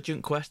like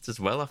urgent quests as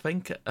well. I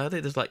think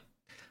there's like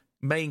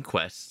main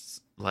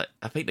quests. Like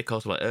I think they call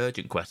them like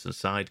urgent quests and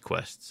side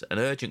quests. And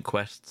urgent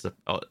quests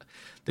are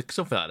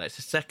something like that. It's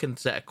a second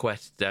set of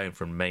quests down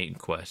from main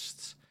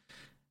quests.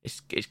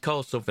 It's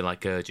called something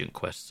like urgent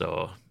quests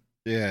or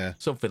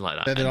something like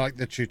that. They're like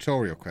the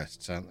tutorial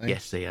quests, aren't they?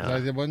 Yes, they are. Are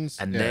they the ones?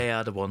 And they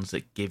are the ones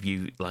that give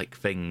you like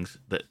things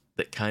that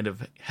kind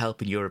of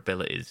help in your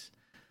abilities.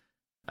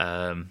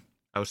 I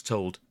was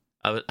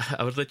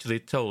literally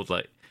told,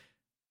 like,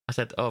 I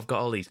said, oh, I've got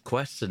all these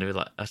quests, and he was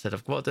like, I said,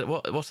 what's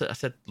it? I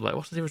said, like,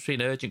 what's the difference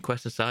between urgent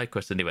quests and side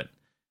quests? And he went,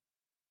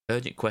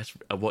 urgent quests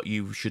are what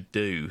you should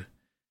do.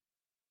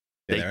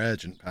 Yeah, they're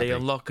urgent. Paddy. They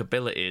unlock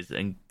abilities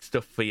and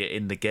stuff for you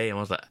in the game. I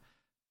was like,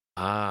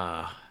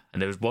 and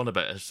there was one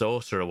about a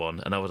sorcerer one,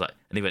 and I was like,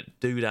 and he went,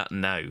 do that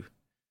now,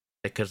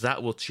 because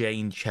that will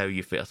change how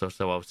you feel. So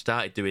I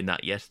started doing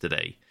that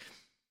yesterday.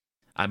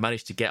 I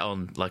managed to get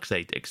on, like I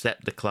say,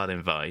 accept the clan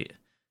invite,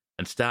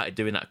 and started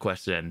doing that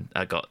quest. And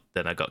I got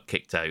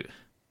kicked out.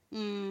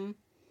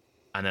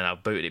 and then I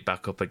booted it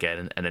back up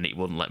again, and then it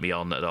wouldn't let me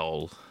on at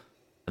all.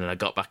 And then I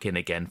got back in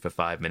again for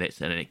 5 minutes,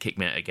 and then it kicked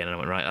me out again. And I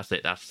went, right, that's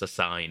it. That's a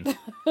sign.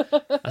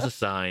 That's a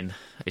sign.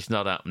 It's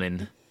not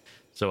happening.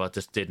 So I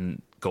just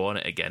didn't go on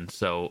it again.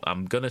 So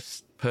I'm going to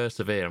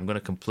persevere. I'm going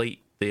to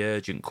complete the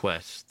urgent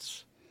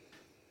quests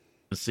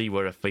and see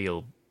where I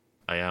feel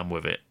I am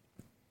with it.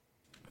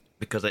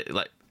 Because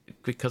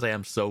I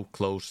am so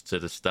close to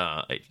the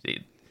start,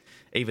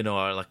 even though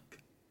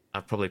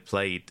I've probably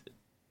played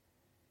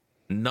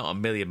not a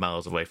million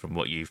miles away from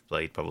what you've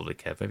played, probably,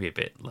 Kev, maybe a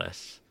bit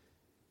less.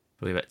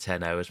 Probably about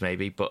 10 hours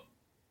maybe, but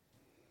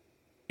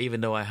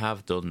even though I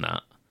have done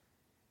that,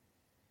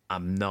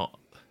 I'm not,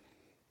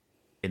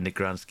 in the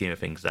grand scheme of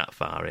things, that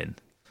far in.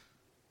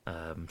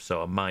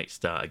 So I might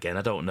start again.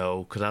 I don't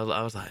know, because I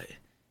was like,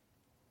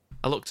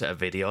 I looked at a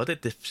video. I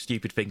did the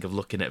stupid thing of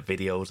looking at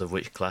videos of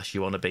which class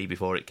you want to be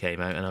before it came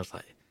out, and I was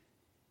like,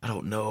 I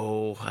don't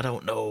know.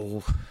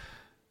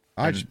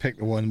 I just picked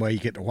the one where you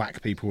get to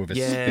whack people with a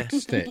big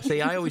stick.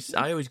 See, I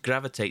always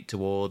gravitate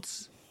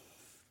towards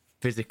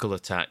physical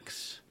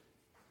attacks.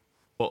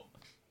 But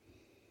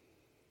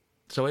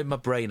so in my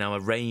brain, I'm a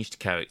ranged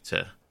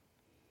character.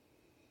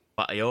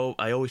 But I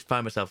always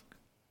find myself,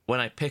 when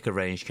I pick a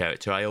ranged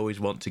character, I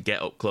always want to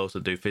get up close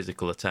and do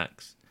physical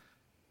attacks.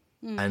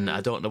 And I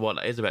don't know what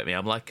that is about me.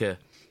 I'm like a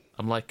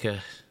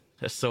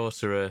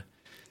sorcerer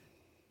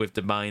with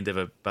the mind of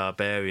a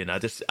barbarian. I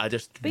just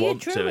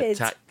want to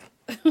attack.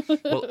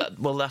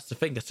 well, that's the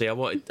thing. I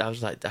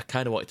was like, I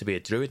kind of wanted to be a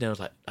druid, and I was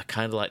like, I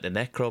kind of like the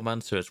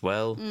necromancer as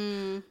well.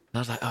 And I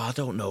was like, oh, I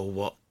don't know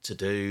what to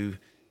do.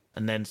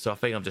 And then, so I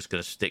think I'm just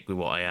going to stick with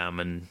what I am,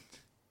 and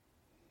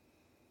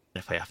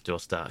if I have to, I'll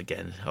start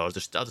again, or I'll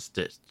just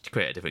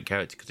create a different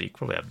character, because you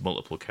probably have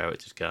multiple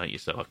characters, can't you?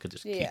 So I could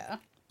just keep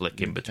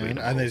flicking between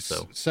them. And there's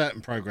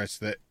certain progress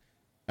that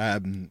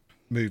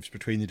moves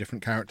between the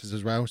different characters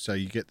as well. So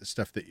you get the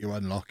stuff that you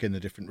unlock in the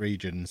different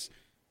regions.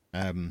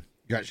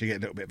 You actually get a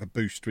little bit of a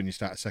boost when you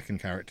start a second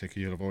character,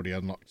 because you'll have already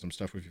unlocked some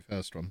stuff with your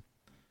first one.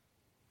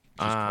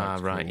 Right.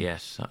 Cool.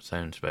 Yes, that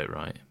sounds about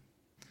right.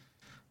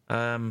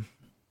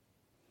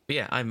 But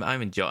yeah, I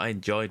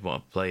enjoyed what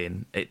I'm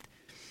playing.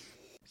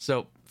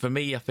 So for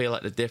me, I feel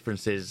like the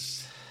difference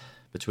is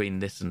between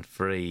this and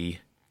 3.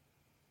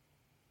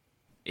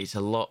 It's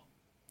a lot.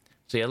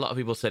 See, a lot of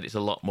people said it's a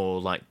lot more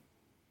like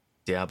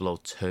Diablo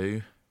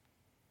 2,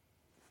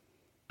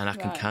 and I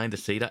can kind of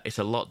see that. It's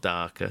a lot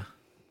darker,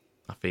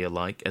 I feel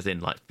like, as in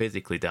like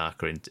physically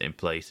darker in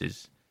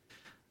places.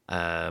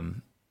 I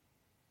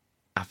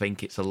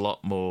think it's a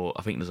lot more.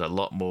 I think there's a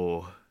lot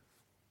more.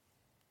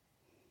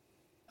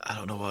 I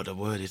don't know what the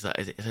word is.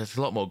 It's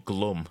a lot more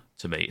glum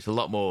to me. It's a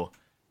lot more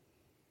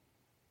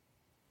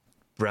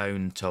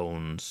brown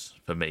tones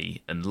for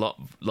me, and lot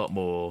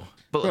more.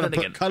 But Well, then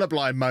put again,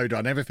 colourblind mode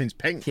on. Everything's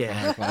pink. Yeah.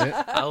 When I play it.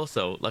 I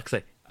also, like I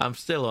say, I'm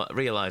still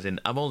realising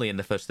I'm only in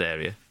the first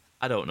area.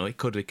 I don't know. It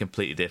could be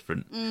completely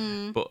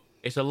different, but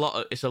it's a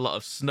lot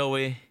of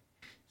snowy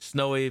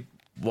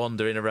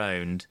wandering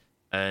around,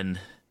 and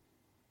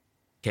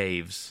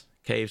caves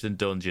and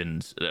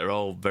dungeons that are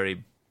all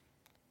very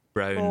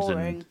browns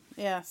Boring.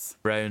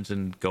 browns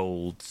and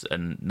golds,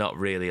 and not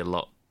really a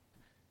lot.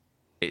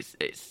 It's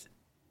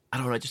I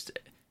don't know.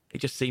 It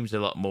just seems a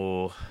lot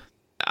more.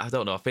 I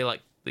don't know. I feel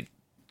like the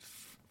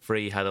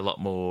 3 had a lot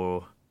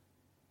more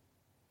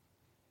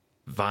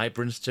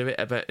vibrance to it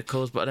about the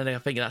colours, but then I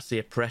think that's the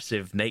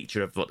oppressive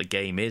nature of what the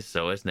game is,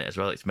 so isn't it as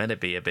well? It's meant to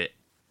be a bit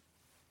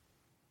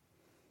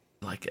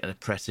like an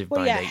oppressive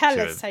by nature. Hell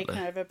has taken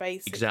over,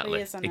 basically.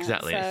 Exactly. Isn't it?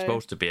 So... It's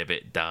supposed to be a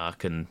bit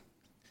dark and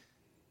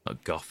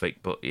not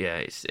gothic, but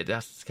yeah,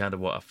 that's kind of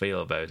what I feel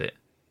about it.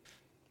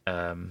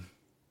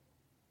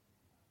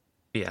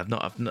 Yeah, I'm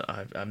not.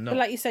 But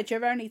like you said,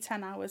 you're only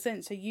 10 hours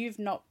in, so you've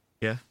not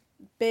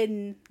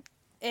been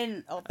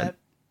in other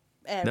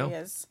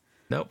areas.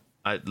 No,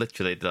 I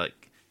literally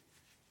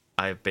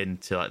I've been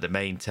to like the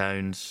main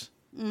towns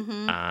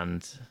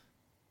and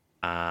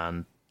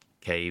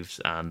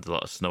caves and a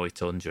lot of snowy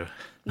tundra.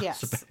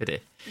 Yes, that's about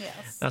it.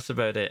 Yes, that's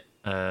about it.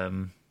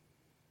 And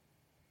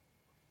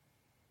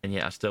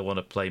yet I still want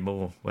to play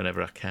more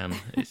whenever I can.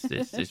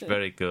 It's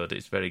very good.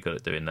 It's very good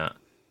at doing that.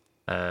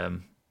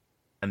 And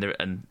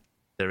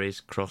there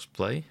is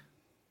cross-play,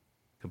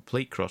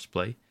 complete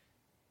cross-play,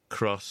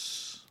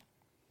 cross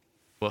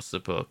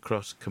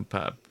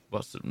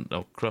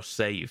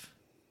save.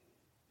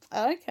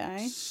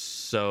 Okay.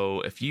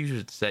 So if you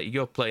should say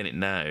you're playing it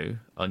now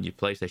on your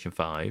PlayStation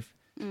 5,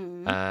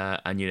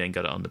 and you then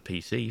got it on the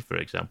PC, for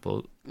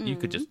example, you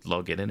could just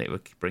log in and it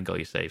would bring all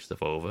your save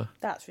stuff over.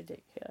 That's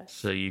ridiculous.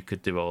 So you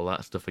could do all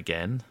that stuff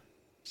again.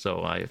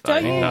 So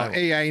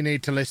EA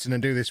need to listen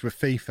and do this with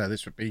FIFA.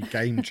 This would be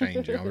game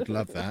changing. I would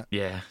love that.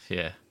 Yeah.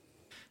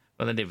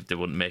 Well, then they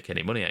wouldn't make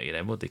any money out of you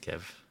then, would they,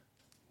 Kev?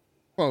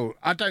 Well,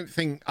 I don't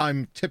think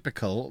I'm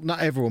typical.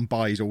 Not everyone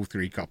buys all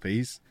 3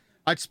 copies.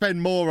 I'd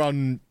spend more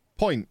on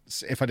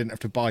points if I didn't have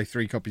to buy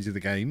 3 copies of the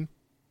game.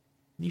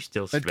 You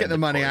still they'd get the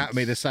money out of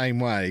me the same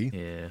way.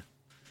 Yeah.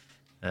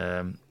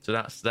 So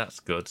that's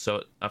good.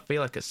 So I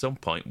feel like at some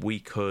point we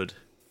could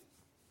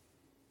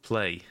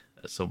play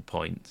at some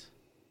point.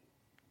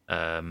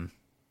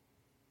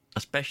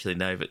 Especially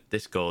now that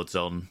Discord's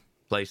on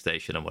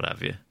PlayStation and what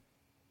have you.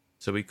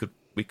 So we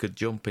could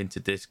jump into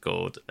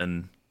Discord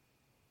and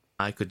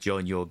I could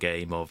join your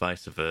game or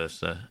vice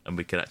versa, and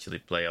we could actually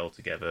play all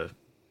together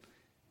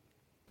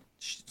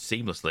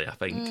seamlessly. I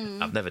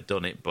think I've never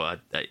done it, but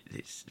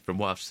it's, from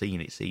what I've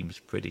seen, it seems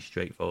pretty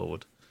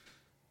straightforward.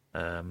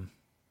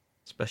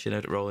 Especially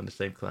now that we're all in the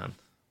same clan.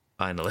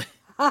 Finally.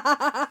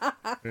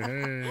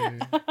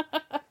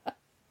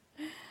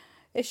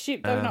 Is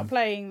Sheepdog not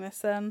playing this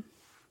then?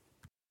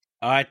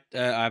 I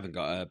haven't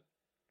got a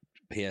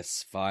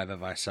PS5,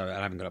 have I? So I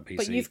haven't got a PC.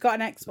 But you've got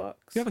an Xbox.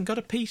 You haven't got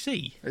a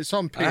PC? It's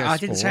on PS4. I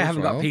didn't say I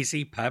haven't as well. got a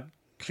PC, Pab.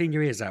 Clean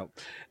your ears out.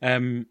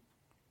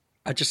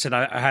 I just said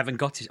I haven't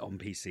got it on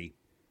PC.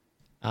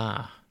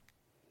 Ah.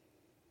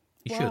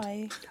 You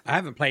Why? should. I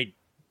haven't played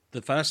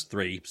the first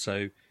 3,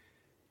 so...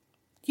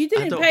 You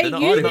didn't they're play.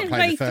 not- You I didn't Play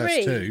play the first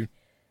 3. 2.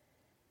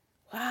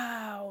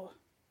 Wow.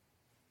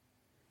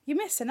 You're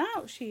missing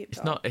out,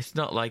 Sheepdog. It's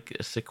not like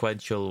a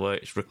sequential where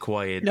it's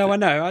required. No, I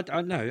know.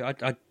 I know.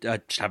 I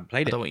just haven't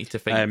played I it. don't want you to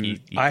think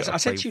I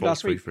said to you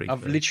last week, free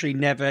I've literally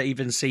never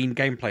even seen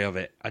gameplay of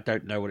it. I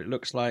don't know what it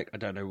looks like. I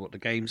don't know what the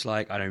game's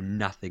like. I know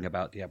nothing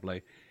about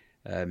Diablo.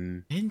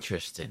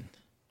 Interesting.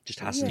 Just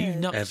hasn't Yeah.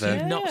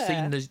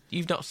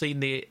 You've not seen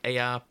the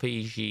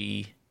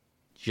ARPG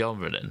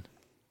genre then?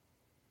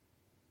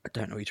 I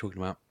don't know what you're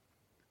talking about.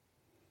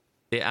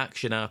 The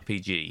action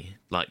RPG,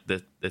 like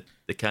the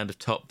kind of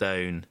top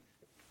down.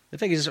 The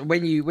thing is,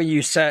 when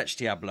you search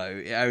Diablo,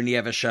 it only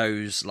ever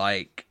shows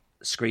like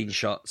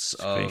screenshots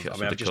of. I mean,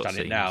 of I've the just done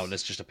it now. cutscenes.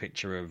 There's just a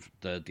picture of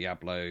the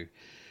Diablo.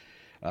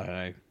 I don't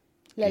know.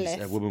 Lilith.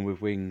 He's a woman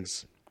with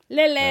wings,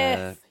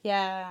 Lilith.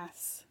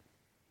 Yes.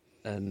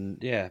 and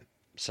yeah.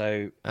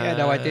 So yeah,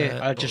 no idea.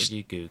 I What just would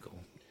you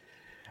Google?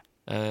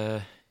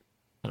 I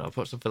don't know.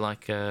 Put something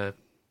like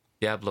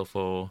Diablo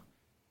for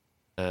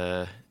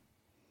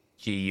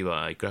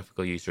GUI,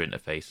 graphical user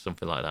interface,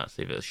 something like that.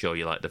 See if it'll show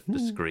you like the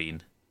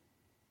screen,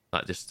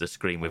 like just the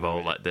screen with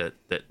all like the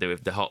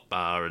with the hot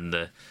bar and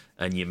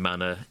your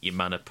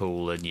mana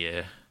pool and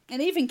your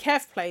And even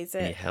Kev plays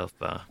it. health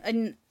bar.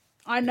 And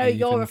I know And you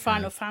you're can, a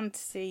Final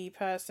Fantasy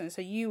person,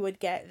 so you would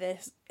get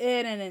this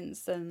in an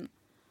instant.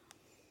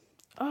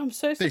 Oh, I'm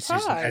so This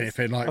surprised. isn't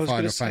anything like I was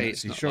Final gonna say,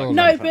 it's Fantasy, not sure. like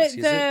No, Final but Fantasy,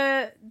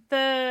 is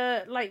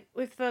the like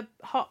with the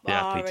hot The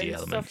bar RPG and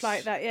elements. stuff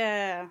like that.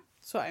 Yeah,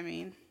 that's what I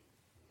mean.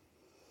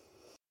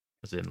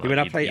 As in, like, when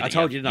I you'd- played, you'd I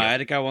told have- you, didn't I had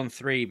to go on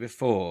 3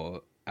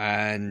 before,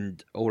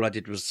 and all I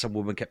did was some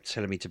woman kept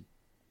telling me to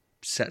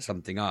set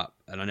something up,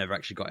 and I never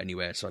actually got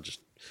anywhere. So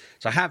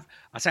I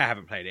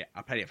haven't played it.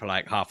 I played it for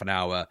like half an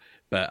hour,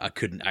 but I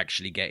couldn't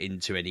actually get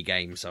into any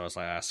game. So I was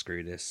like,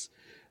 screw this.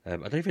 I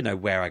don't even know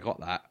where I got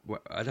that.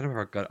 I don't know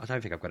where I got. I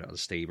don't think I've got it on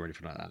Steam or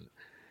anything like that.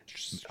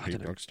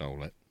 Sheepdog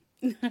stole it.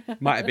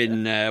 Might have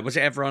been. Was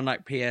it ever on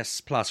like PS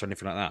Plus or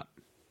anything like that?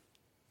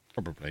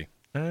 Probably.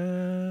 I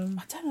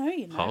don't know.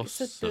 You know,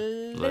 it's a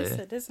Possibly.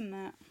 Blizzard, isn't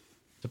it?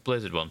 The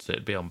Blizzard one, so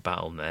it'd be on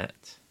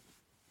Battle.net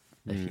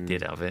if you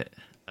did have it.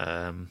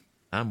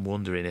 I'm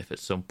wondering if at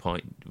some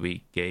point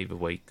we gave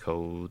away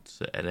codes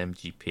at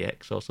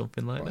MGPX or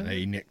something like Well, that.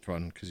 he nicked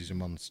one because he's a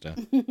monster.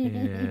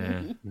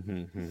 Yeah.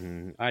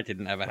 I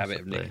didn't have a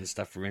habit of Possibly. nicking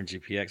stuff from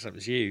MGPX. That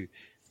was you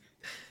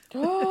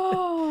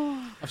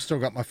Oh, I've still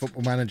got my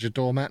Football Manager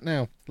doormat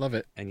now. Love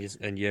it.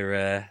 and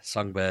your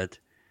songbird.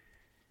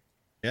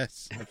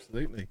 Yes,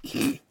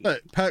 absolutely.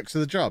 Look, perks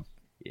of the job.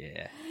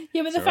 Yeah.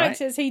 yeah, but the It's fact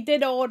alright. is, he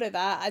did order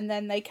that, and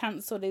then they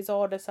cancelled his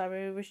order, so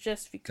he was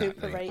just Exactly.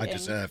 recuperating. I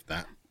deserved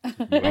that.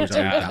 Well I was owed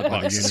done. that by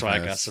the That's why I got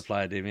universe.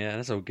 supplied him. Yeah,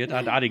 that's all good.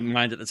 I didn't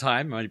mind at the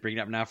time. I only bring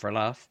it up now for a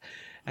laugh.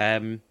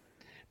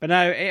 But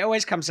no, it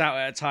always comes out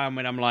at a time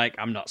when I'm like,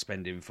 I'm not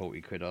spending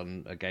 40 quid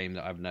on a game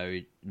that I've no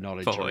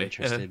knowledge or 40,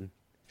 interest in.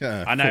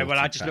 Yeah, I know. Well,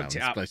 I £40, just looked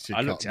it up. bless your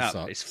I looked it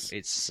cotton up. socks.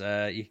 It's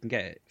you can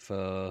get it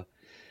for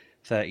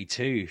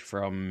 32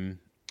 from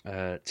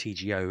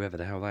TGO, whoever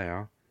the hell they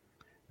are.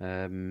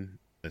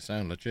 They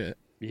sound legit.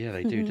 Yeah,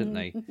 they do, didn't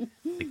they?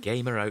 The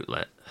gamer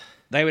outlet.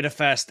 They were the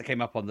first that came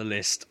up on the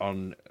list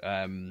on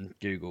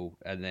Google,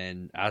 and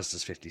then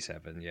Asda's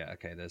 57. Yeah,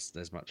 okay,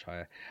 there's much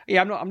higher.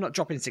 Yeah, I'm not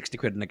dropping 60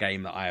 quid in a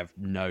game that I have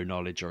no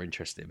knowledge or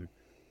interest in.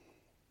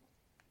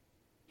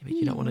 Yeah, but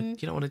you don't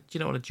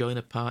want to join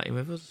a party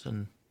with us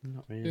and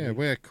Not really. Yeah,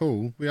 we're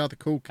cool. We are the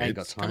cool Ain't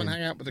kids. got Come and time.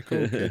 hang out with the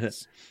cool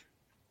kids.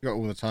 You got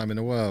all the time in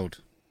the world.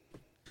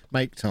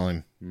 Make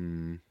time.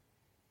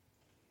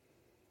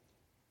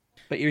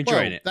 But you're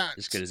enjoying Well, it. that's-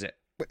 As good as it.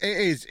 It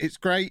is. It's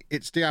great.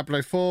 It's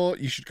Diablo 4.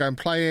 You should go and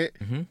play it.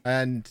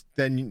 And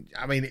then,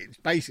 I mean,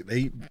 it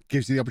basically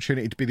gives you the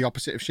opportunity to be the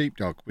opposite of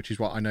Sheepdog, which is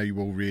what I know you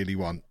all really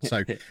want.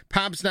 So,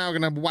 Pab's now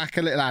going to whack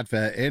a little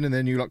advert in, and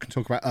then you lot can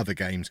talk about other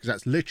games, because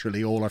that's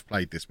literally all I've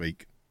played this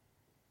week.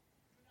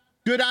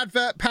 Good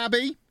advert,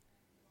 Pabby.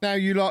 Now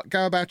you lot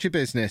go about your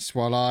business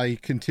while I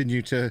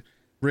continue to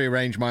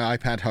rearrange my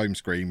iPad home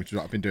screen, which is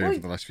what I've been doing for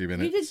the last few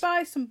minutes. You did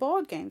buy some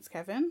board games,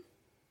 Kevin.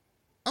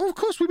 Oh, of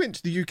course, we went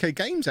to the UK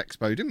Games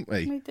Expo, didn't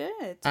we? We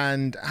did.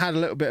 And had a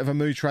little bit of a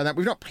mooch around that.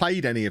 We've not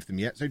played any of them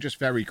yet, so just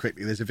very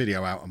quickly, there's a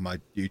video out on my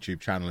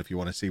YouTube channel if you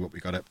want to see what we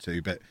got up to.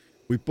 But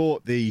we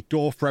bought the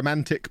Dwarf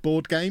Romantic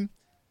board game.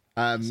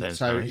 So nice.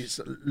 It's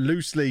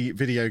loosely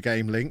video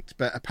game linked,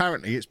 but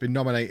apparently it's been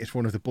nominated for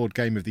one of the Board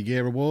Game of the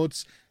Year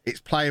awards. It's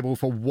playable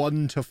for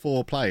 1 to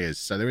 4 players,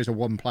 so there is a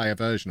 1-player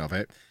version of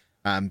it.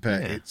 But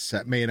it's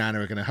me and Anna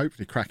are going to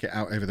hopefully crack it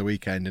out over the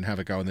weekend and have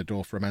a go on the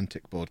Dwarf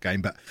Romantic board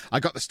game. But I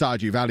got the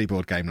Stardew Valley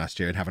board game last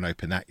year and haven't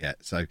opened that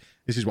yet. So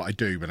this is what I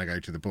do when I go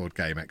to the Board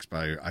Game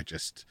Expo. I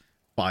just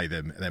buy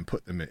them and then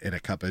put them in a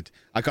cupboard.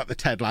 I got the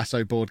Ted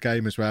Lasso board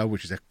game as well,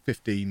 which is a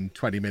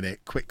 15-20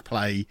 minute quick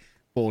play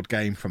board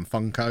game from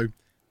Funko.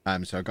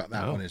 So I got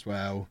that one as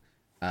well.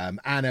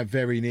 Anna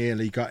very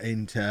nearly got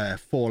into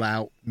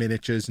Fallout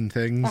miniatures and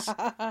things.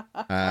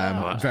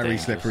 Very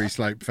slippery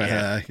slope for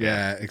her.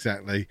 Yeah,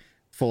 exactly.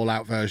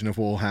 Fallout version of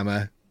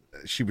Warhammer.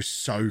 She was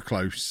so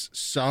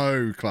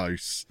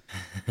close,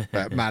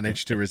 but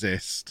managed to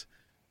resist.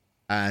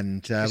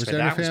 And was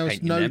there anything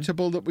else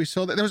notable that we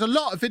saw? There was a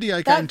lot of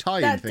video game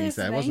tie-in things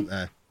there, wasn't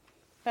there?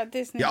 That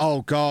Disney. Yeah,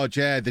 oh God,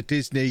 yeah, the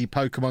Disney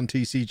Pokemon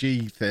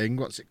TCG thing.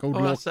 What's it called?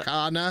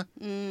 Lorcana.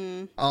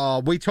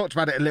 Oh, we talked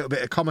about it a little bit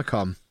at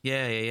Comic-Con.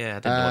 Yeah. I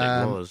didn't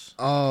know what it was.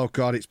 Oh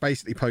God, it's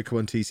basically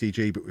Pokemon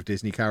TCG but with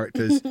Disney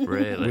characters.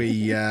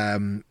 Really?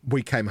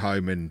 We came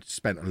home and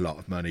spent a lot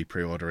of money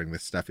pre-ordering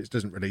this stuff. It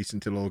doesn't release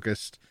until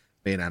August.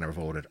 Me and Anna have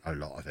ordered a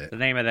lot of it. The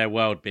name of their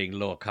world being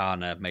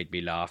Lorcana made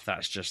me laugh.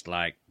 That's just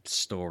like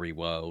story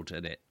world,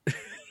 isn't it?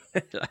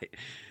 Like,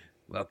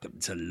 welcome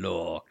to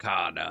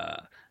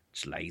Lorcana.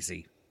 It's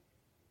lazy.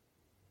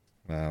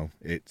 Well,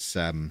 it's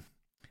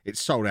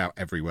sold out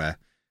everywhere,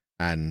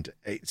 and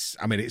it's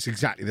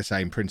exactly the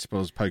same principle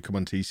as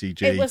Pokemon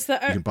TCG. It was you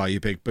can buy your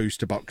big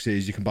booster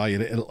boxes, you can buy your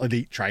little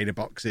Elite Trainer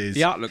boxes.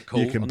 The art looked cool.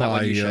 You can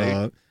buy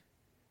your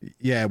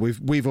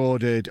we've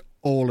ordered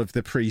all of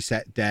the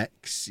preset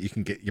decks. You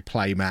can get your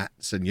play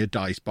mats and your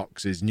dice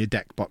boxes and your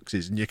deck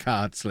boxes and your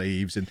card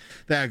sleeves, and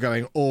they're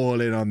going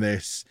all in on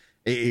this.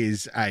 It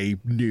is a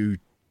new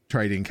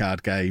trading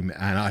card game,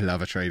 and I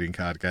love a trading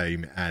card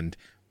game. And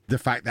the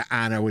fact that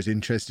Anna was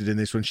interested in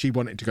this one, she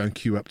wanted to go and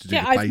queue up to do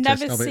the play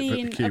test of it, but the queue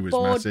was massive. I've never seen a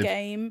board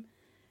game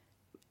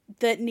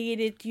that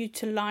needed you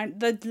to line.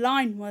 The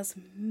line was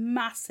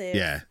massive.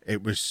 Yeah,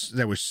 it was.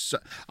 There was.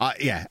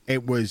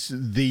 It was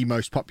the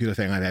most popular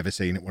thing I'd ever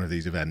seen at one of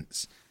these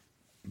events.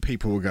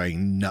 People were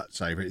going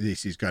nuts over it.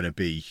 This is going to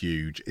be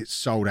huge. It's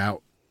sold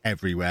out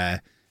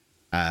everywhere.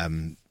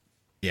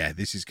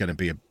 This is going to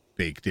be a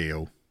big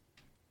deal.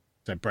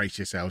 So brace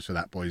yourselves for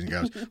that, boys and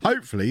girls.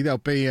 Hopefully there'll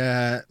be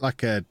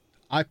like a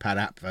iPad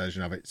app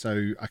version of it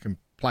so I can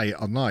play it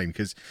online,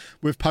 because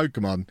with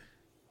Pokemon,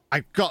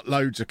 I've got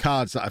loads of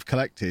cards that I've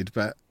collected,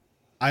 but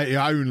I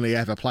only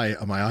ever play it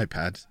on my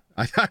iPad.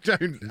 I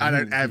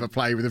don't ever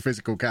play with the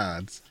physical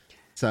cards.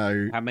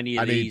 So how many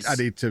of I need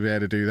to be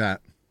able to do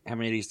that. How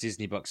many of these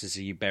Disney boxes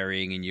are you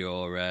burying in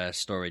your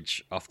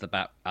storage off the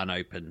bat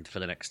unopened for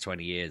the next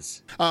 20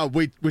 years? Oh,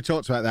 we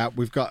talked about that.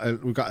 We've got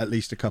at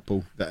least a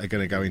couple that are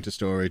going to go into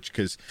storage,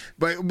 because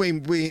me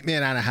and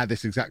Anna had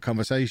this exact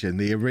conversation.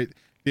 The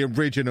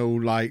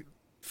original like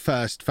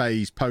first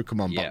phase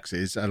Pokemon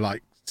boxes are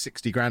like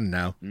 60 grand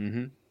now.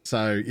 Mm-hmm.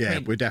 So yeah,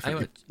 we're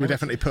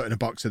definitely putting a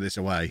box of this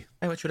away.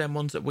 How much were them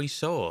ones that we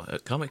saw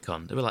at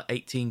Comic-Con? They were like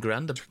 18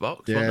 grand a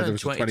box. Yeah, there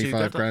was a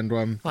 25 grand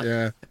one. Like,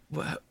 yeah.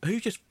 Who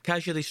just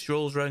casually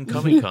strolls around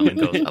Comic-Con and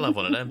goes, "I'll have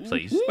one of them,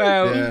 please"?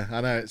 Well, yeah, I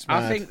know it's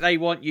mad. I think they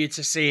want you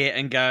to see it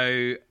and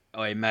go,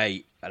 "Oi,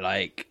 mate,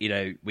 like, you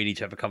know, we need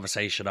to have a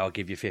conversation. I'll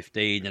give you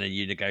 15, and then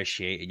you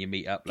negotiate and you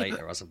meet up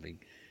later or something."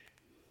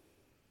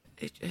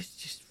 It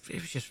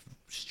was just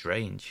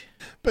strange.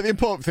 But the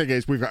important thing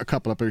is we've got a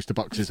couple of booster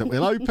boxes that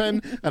we'll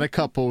open and a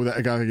couple that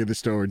are going in the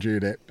storage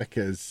unit,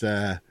 because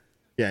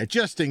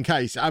just in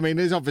case. I mean,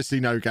 there's obviously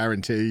no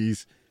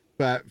guarantees,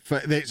 but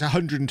it's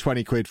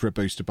 120 quid for a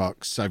booster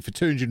box, so for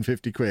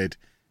 250 quid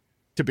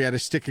to be able to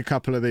stick a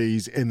couple of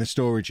these in the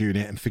storage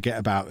unit and forget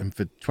about them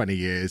for 20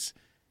 years,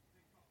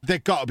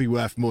 they've got to be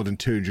worth more than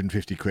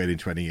 250 quid in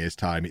 20 years'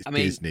 time. It's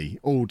Disney.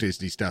 All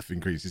Disney stuff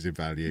increases in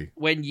value.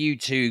 When you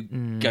two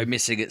go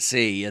missing at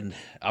sea and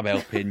I'm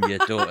helping your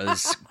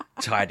daughters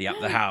tidy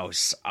up the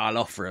house, I'll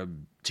offer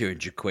them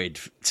 200 quid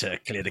to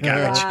clear the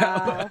garage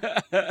out.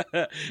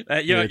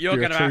 You're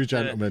going to have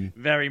to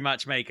very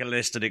much make a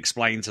list and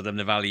explain to them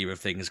the value of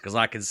things, because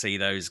I can see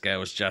those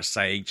girls just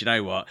saying, "Do you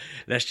know what?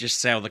 Let's just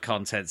sell the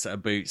contents at a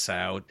boot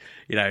sale.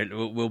 You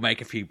know, we'll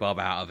make a few bob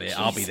out of it." Jesus.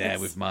 I'll be there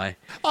with my...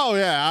 Oh,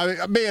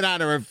 yeah. Me and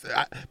Anna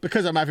have...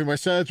 Because I'm having my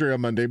surgery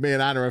on Monday, me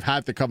and Anna have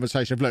had the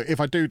conversation of, look, if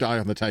I do die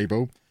on the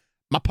table...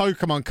 my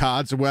Pokemon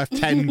cards are worth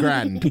 10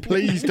 grand.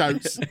 Please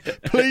don't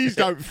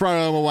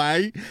throw them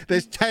away.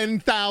 There's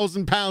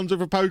 £10,000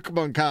 worth of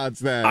Pokemon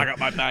cards there. I got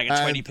my bag of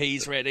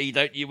 20p's ready.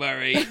 Don't you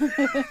worry.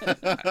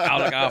 I'll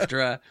look after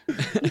her.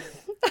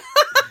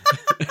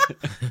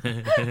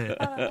 Just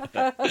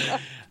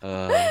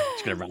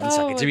going to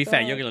ransack it. To be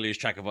fair, God. you're going to lose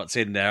track of what's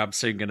in there. I'm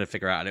soon going to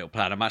figure out a little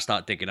plan. I might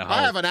start digging a hole.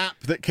 I have an app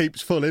that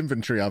keeps full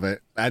inventory of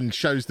it and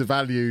shows the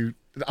value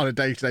on a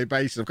day-to-day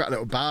basis. I've got a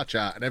little bar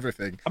chart and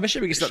everything. I'm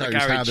assuming it's not the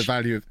Shows how garage the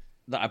value of...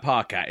 that I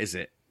park at, is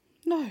it?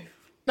 No.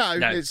 No,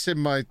 No. it's in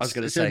my.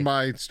 In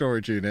my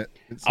storage unit.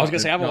 I was going to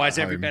say, not otherwise,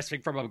 at every home. best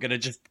thing from I'm going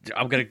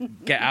to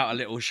get out a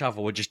little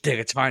shovel and just dig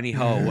a tiny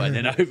hole, and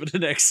then over the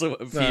next sort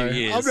of few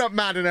years. I'm not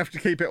mad enough to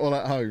keep it all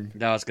at home.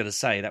 No, I was going to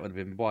say that would have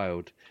been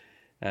wild.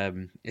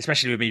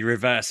 Especially with me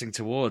reversing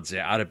towards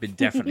it, I'd have been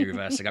definitely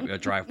reversing up your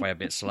driveway a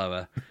bit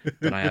slower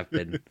than I have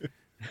been.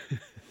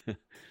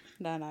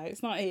 No,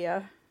 it's not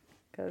here,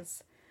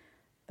 because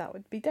that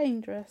would be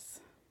dangerous,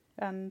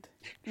 and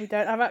we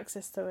don't have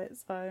access to it,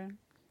 so...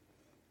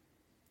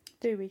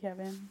 Do we,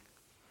 Kevin?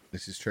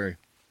 This is true.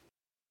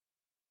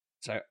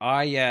 So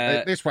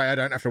This way I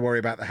don't have to worry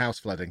about the house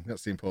flooding.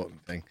 That's the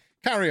important thing.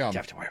 Carry on. you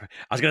have to worry about.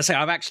 I was going to say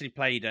I've actually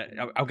played.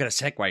 I'm going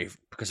to segue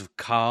because of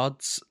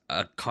cards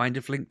are kind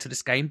of linked to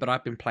this game, but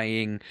I've been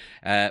playing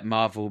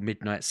Marvel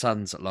Midnight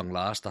Suns at long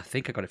last. I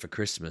think I got it for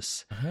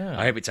Christmas.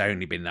 I hope it's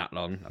only been that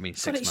long. I mean,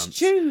 6 months. It's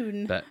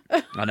June. But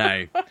I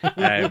know.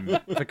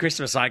 For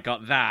Christmas, I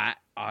got that.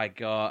 I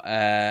got.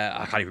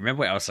 I can't even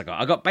remember what else I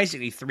got. I got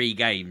basically 3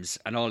 games,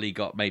 and Ollie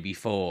got maybe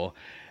 4.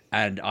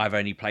 And I've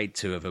only played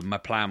 2 of them. My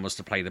plan was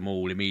to play them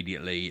all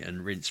immediately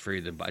and rinse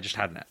through them, but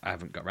I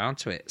haven't got around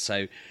to it.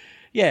 So,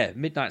 yeah,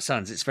 Midnight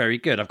Suns, it's very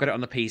good. I've got it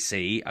on the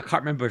PC. I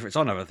can't remember if it's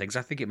on other things.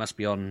 I think it must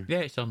be on. Yeah,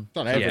 it's on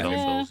everything.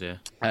 consoles, yeah.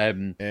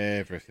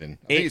 Everything.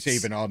 I think it's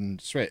even on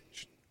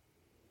Switch.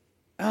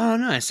 Oh,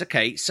 nice.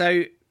 Okay,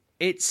 so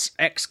it's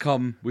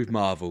XCOM with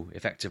Marvel,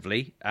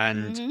 effectively,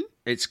 and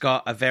it's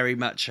got a very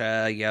much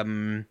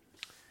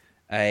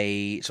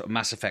a sort of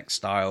Mass Effect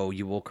style.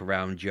 You walk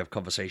around, you have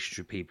conversations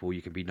with people,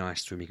 you can be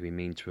nice to them, you can be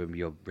mean to them,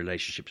 your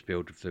relationships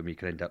build with them, you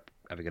can end up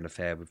having an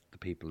affair with the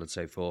people and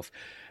so forth.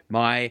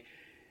 My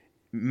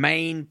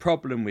main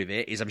problem with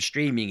it is I'm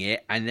streaming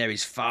it and there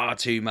is far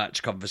too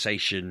much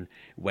conversation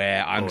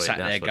where I'm sat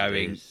there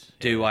going,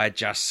 do I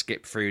just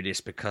skip through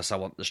this because I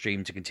want the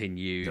stream to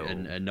continue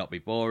and not be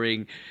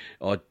boring,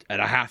 and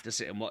I have to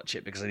sit and watch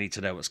it because I need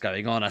to know what's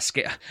going on. I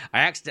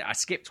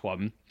skipped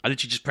one. I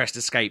literally just pressed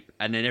escape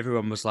and then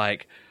everyone was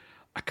like,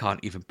 I can't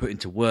even put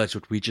into words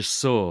what we just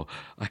saw.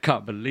 I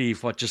can't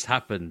believe what just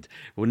happened.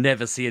 We'll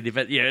never see an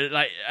event. And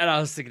I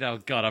was thinking, oh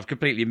God, I've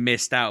completely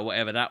missed out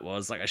whatever that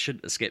was. Like, I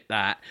shouldn't have skipped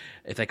that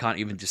if they can't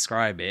even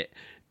describe it.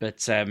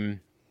 But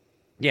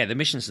yeah, the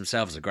missions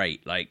themselves are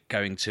great. Like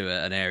going to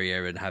an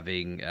area and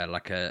having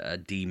like a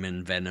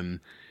demon venom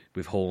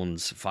with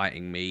horns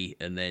fighting me,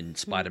 and then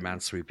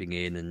Spider-Man swooping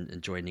in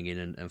and joining in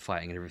and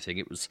fighting and everything.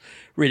 It was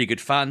really good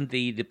fun.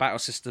 The battle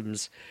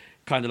systems,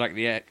 kind of like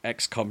the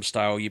XCOM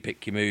style, you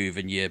pick your move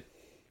and you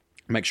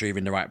make sure you're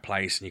in the right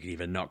place, and you can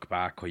either knock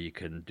back or you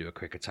can do a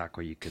quick attack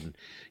or you can,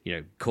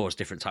 cause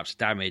different types of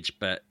damage,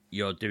 but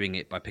you're doing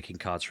it by picking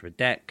cards from a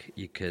deck.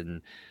 You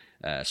can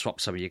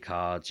swap some of your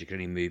cards. You can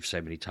only move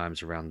so many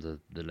times around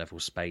the level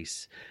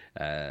space.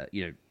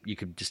 You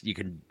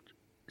can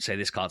say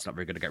this card's not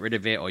very good to get rid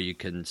of it, or you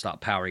can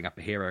start powering up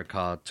a hero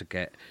card to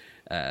get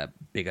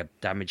bigger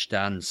damage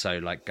done. So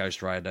like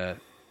Ghost Rider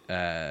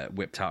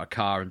whipped out a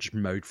car and just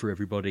mowed through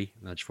everybody.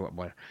 And I just thought,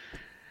 why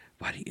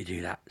didn't you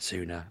do that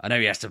sooner? I know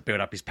he has to build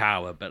up his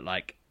power, but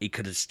like he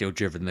could have still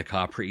driven the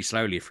car pretty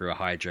slowly through a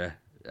Hydra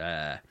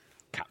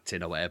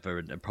captain or whatever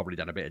and probably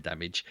done a bit of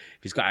damage.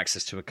 If he's got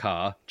access to a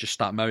car, just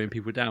start mowing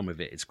people down with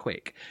it. It's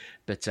quick.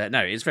 But no,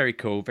 it's very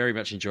cool. Very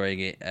much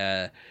enjoying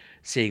it.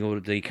 Seeing all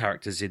of the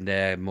characters in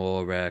their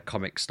more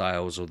comic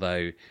styles,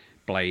 although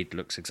Blade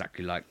looks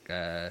exactly like...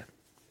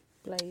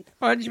 Blade.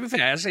 Well, to be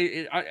fair,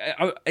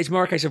 it's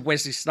more a case of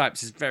Wesley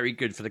Snipes is very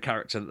good for the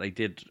character that they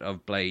did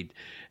of Blade.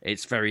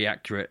 It's very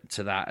accurate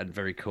to that and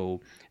very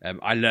cool.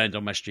 I learned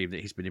on my stream that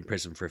he's been in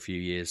prison for a few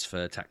years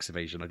for tax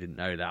evasion. I didn't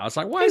know that. I was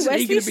like, why isn't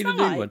he going to be the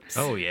new one?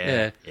 Oh,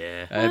 yeah.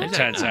 It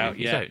turns out,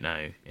 You don't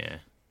know, yeah.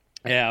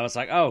 Yeah, I was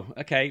like, oh,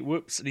 okay,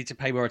 whoops, I need to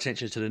pay more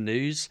attention to the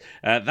news.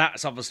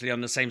 That's obviously on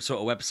the same sort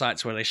of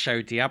websites where they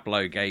show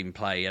Diablo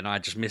gameplay, and I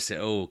just miss it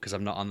all because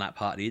I'm not on that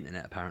part of the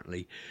internet,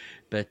 apparently.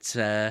 But,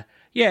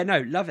 yeah,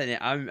 no, loving it.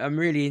 I'm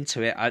really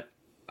into it.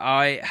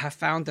 I have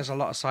found there's a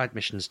lot of side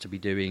missions to be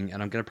doing,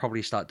 and I'm going to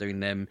probably start doing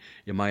them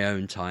in my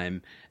own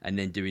time and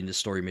then doing the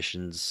story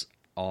missions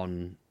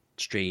on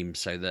stream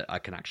so that I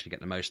can actually get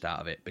the most out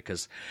of it,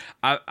 because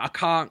I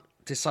can't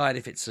decide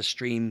if it's a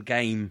stream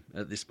game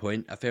at this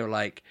point. I feel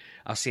like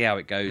I'll see how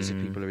it goes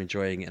if people are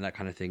enjoying it and that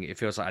kind of thing. It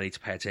feels like I need to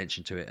pay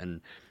attention to it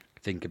and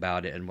think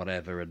about it and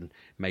whatever, and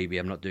maybe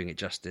I'm not doing it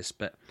justice,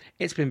 but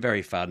it's been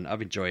very fun.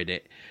 I've enjoyed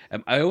it.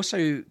 I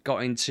also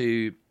got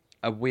into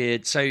a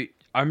weird... So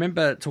I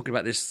remember talking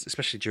about this,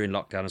 especially during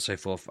lockdown and so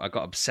forth. I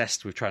got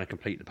obsessed with trying to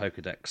complete the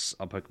Pokedex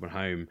on Pokemon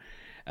Home,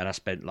 and I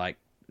spent like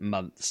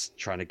months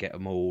trying to get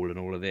them all and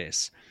all of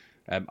this.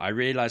 I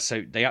realised,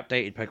 so they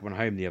updated Pokemon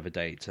Home the other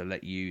day to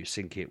let you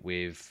sync it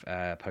with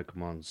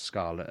Pokemon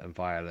Scarlet and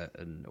Violet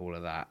and all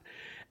of that.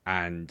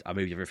 And I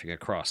moved everything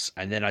across.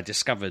 And then I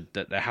discovered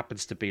that there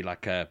happens to be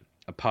like a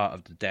a part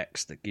of the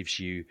dex that gives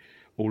you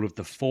all of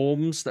the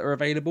forms that are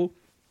available.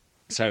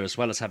 So as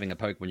well as having a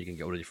Pokemon, you can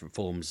get all the different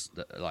forms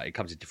that, like, it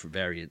comes in different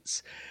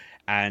variants.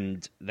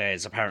 And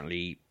there's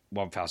apparently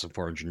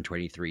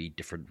 1,423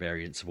 different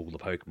variants of all the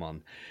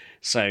Pokemon.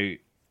 So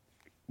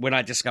when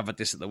I discovered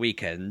this at the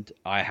weekend,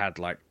 I had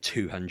like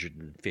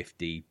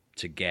 250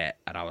 to get,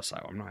 and I was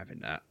like, I'm not having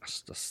that.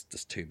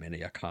 That's too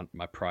many. I can't.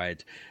 My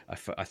pride. I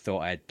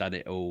thought I had done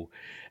it all.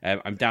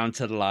 I'm down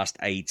to the last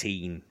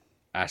 18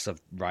 as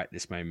of right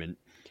this moment,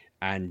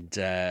 and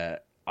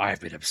I've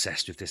been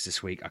obsessed with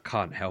this week. I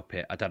can't help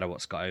it. I don't know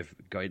what's got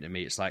into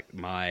me. It's like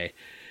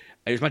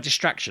it was my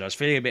distraction. I was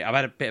feeling I've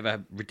had a bit of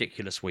a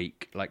ridiculous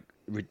week, like,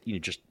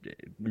 just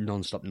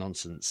non-stop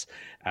nonsense.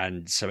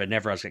 And so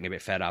whenever I was getting a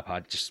bit fed up, I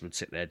just would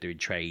sit there doing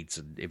trades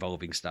and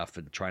evolving stuff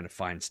and trying to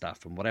find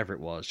stuff and whatever it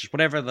was, just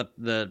whatever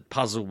the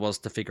puzzle was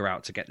to figure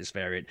out to get this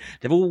variant.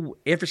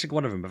 Every single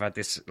one of them have had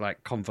this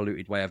like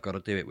convoluted way I've got to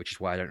do it, which is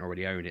why I don't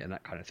already own it and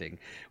that kind of thing,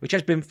 which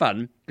has been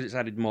fun because it's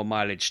added more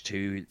mileage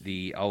to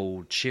the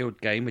old Shield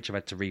game, which I've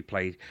had to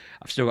replay.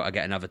 I've still got to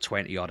get another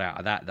 20 odd out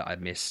of that I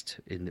missed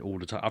in all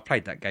the time. I've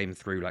played that game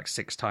through like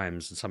 6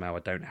 times and somehow I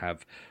don't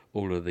have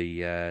all of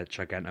the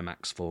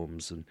Gigantamax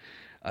forms, and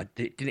I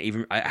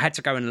had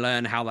to go and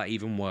learn how that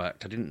even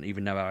worked. I didn't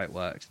even know how it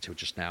worked until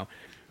just now.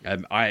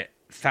 I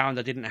found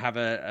I didn't have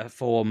a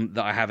form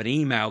that I have an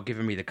email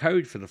giving me the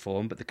code for the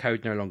form, but the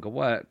code no longer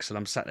works, and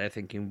I'm sat there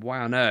thinking, why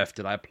on earth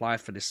did I apply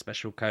for this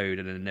special code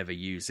and then never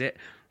use it?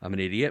 I'm an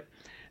idiot,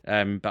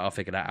 but I'll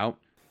figure that out.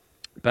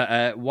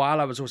 But while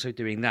I was also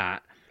doing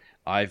that,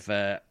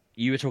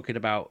 you were talking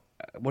about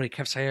what did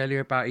Kev say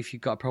earlier about if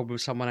you've got a problem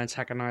with someone,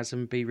 antagonise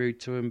them, be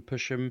rude to them,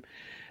 push them.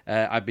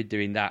 I've been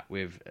doing that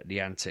with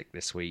Niantic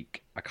this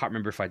week. I can't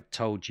remember if I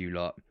told you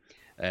lot,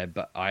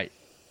 but I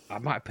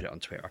might have put it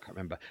on Twitter. I can't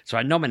remember. So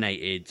I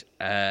nominated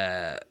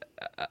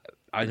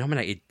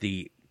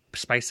the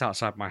space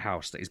outside my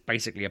house that is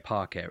basically a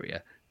park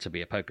area to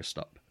be a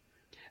Pokestop,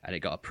 and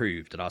it got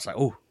approved. And I was like,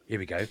 oh, here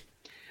we go.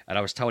 And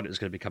I was told it was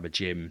going to become a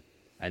gym.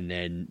 And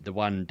then the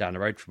one down the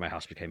road from my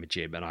house became a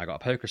gym, and I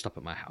got a Pokestop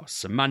at my house.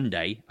 So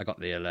Monday, I got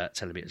the alert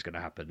telling me it was going to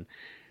happen.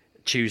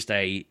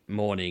 Tuesday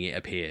morning, it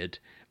appeared.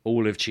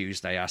 All of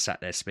Tuesday, I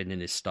sat there spinning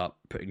this stop,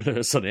 putting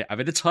lures on it,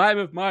 having the time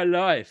of my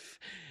life.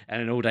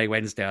 And then all day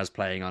Wednesday, I was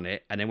playing on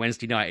it. And then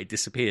Wednesday night, it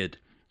disappeared.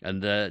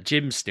 And the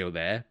gym's still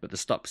there, but the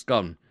stop's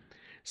gone.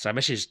 So I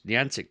messaged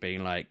Niantic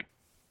being like,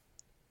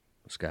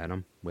 what's going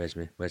on? Where's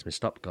my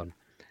stop gone?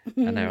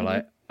 And they were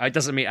like, it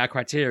doesn't meet our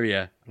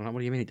criteria. I'm like, what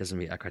do you mean it doesn't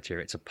meet our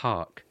criteria? It's a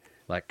park.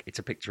 Like, it's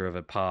a picture of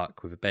a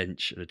park with a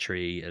bench and a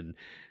tree and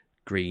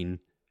green.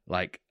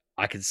 Like,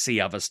 I can see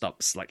other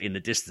stops like in the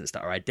distance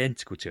that are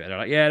identical to it. And they're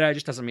like, yeah, no, it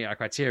just doesn't meet our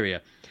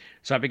criteria.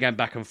 So I've been going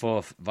back and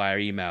forth via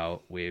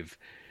email with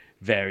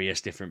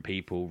various different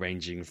people,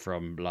 ranging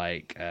from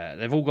like,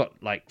 they've all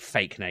got like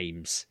fake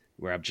names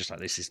where I'm just like,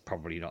 this is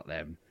probably not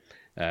them.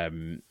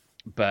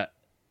 But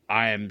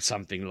I am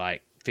something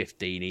like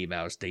 15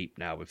 emails deep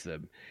now with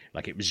them.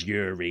 Like, it was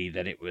Yuri,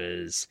 then it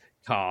was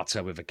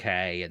Carter with a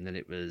K, and then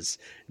it was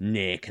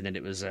Nick, and then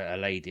it was a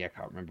lady. I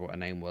can't remember what her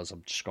name was.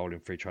 I'm just scrolling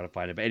through trying to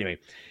find it. But anyway,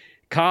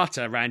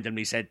 Carter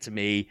randomly said to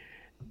me,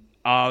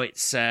 oh,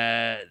 it's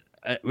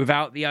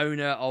without the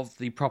owner of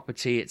the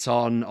property it's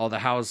on, or the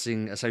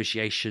housing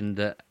association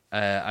that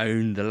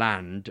own the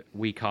land,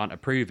 we can't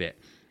approve it.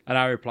 And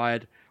I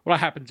replied, well, I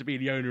happen to be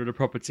the owner of the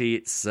property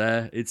it's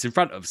in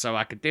front of, so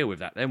I could deal with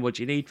that. Then what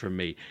do you need from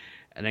me?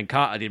 And then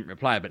Carter didn't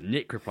reply, but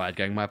Nick replied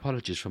going, my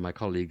apologies for my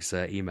colleague's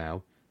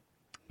email.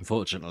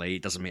 Unfortunately,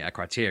 it doesn't meet our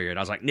criteria. And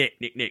I was like, Nick,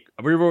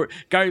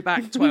 go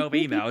back 12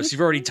 emails.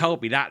 You've already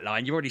told me that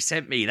line. You've already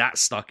sent me that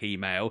stock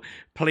email.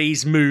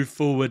 Please move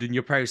forward in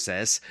your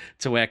process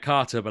to where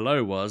Carter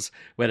below was,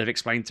 where they've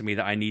explained to me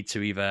that I need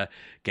to either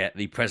get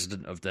the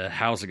president of the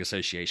housing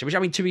association, which, I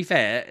mean, to be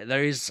fair,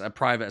 there is a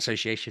private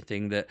association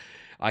thing that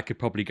I could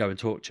probably go and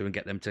talk to and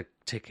get them to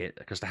tick it,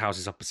 because the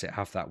houses opposite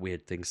have that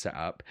weird thing set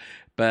up.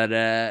 But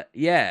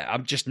yeah,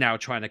 I'm just now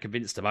trying to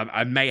convince them.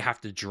 I may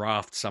have to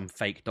draft some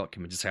fake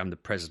document to say I'm the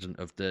president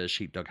of the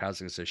Sheepdog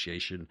Housing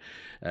Association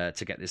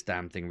to get this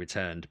damn thing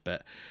returned.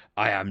 But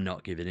I am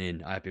not giving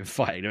in. I've been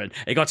fighting them. And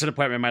it got to the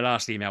point where my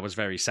last email was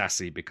very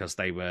sassy, because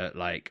they were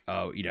like,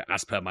 oh,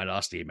 as per my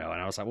last email.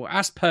 And I was like, well,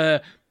 as per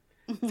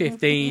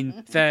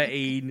 15,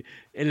 13,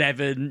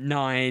 11,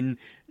 9...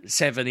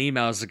 7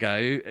 emails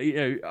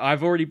ago,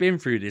 I've already been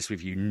through this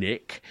with you,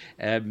 Nick.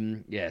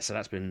 So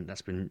that's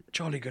been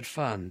jolly good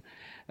fun.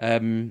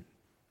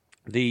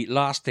 The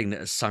last thing that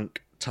has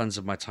sunk tons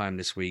of my time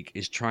this week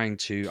is I'm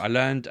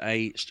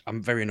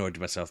very annoyed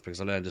with myself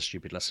because I learned a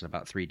stupid lesson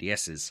about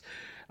 3DSs.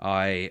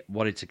 I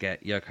wanted to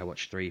get Yokai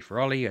Watch 3 for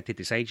Ollie. I did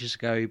this ages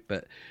ago,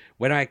 but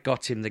when I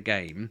got him the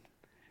game,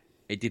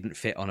 it didn't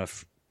fit on a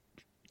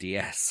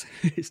DS.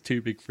 It's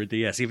too big for a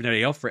DS. Even though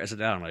they offer it as a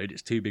download,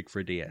 it's too big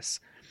for a DS.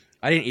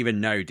 I didn't even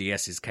know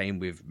DSs came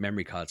with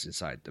memory cards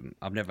inside them.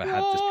 I've never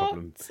had this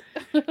problem.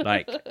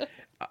 Like,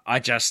 I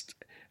just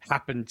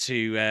happened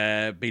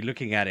to be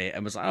looking at it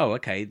and was like, oh,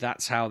 okay,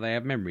 that's how they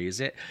have memory,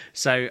 is it?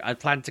 So I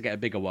planned to get a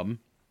bigger one.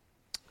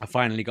 I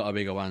finally got a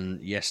bigger one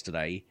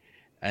yesterday,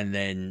 and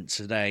then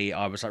today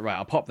I was like, right,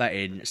 I'll pop that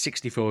in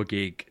 64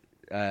 gig.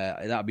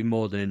 That'll be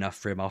more than enough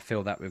for him. I'll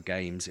fill that with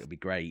games. It'll be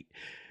great.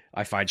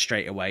 I find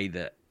straight away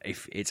that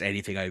if it's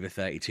anything over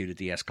 32, the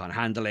DS can't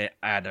handle it.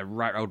 I had a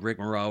right old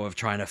rigmarole of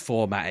trying to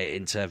format it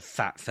into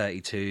FAT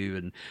 32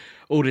 and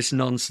all this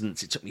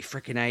nonsense. It took me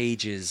freaking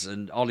ages,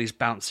 and Ollie's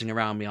bouncing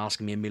around me,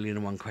 asking me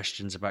 1,000,001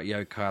 questions about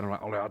Yoko, and I'm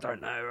like, Ollie, I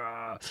don't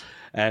know.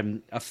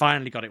 I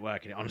finally got it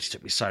working. It honestly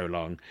took me so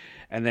long.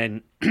 And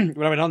then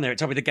when I went on there, it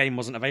told me the game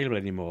wasn't available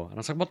anymore. And I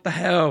was like, what the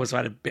hell? So I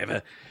had a bit of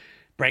a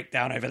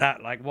breakdown over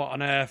that. Like, what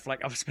on earth?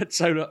 Like, I've spent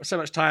so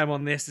much time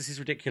on this. This is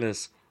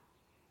ridiculous.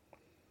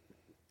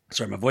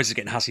 Sorry, my voice is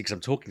getting husky because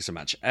I'm talking so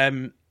much.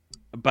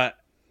 But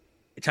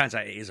it turns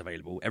out it is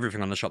available.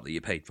 Everything on the shop that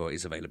you paid for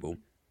is available.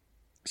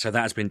 So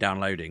that has been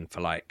downloading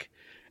for like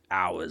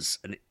hours.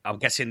 And I'm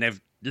guessing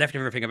they've left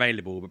everything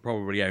available, but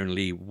probably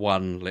only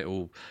one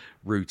little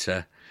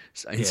router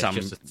in some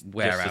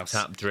warehouse. Just a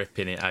tap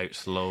dripping it out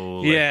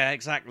slowly. Yeah,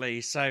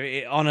 exactly.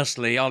 So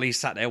honestly, Ollie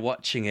sat there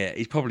watching it.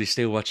 He's probably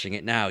still watching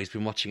it now. He's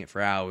been watching it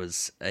for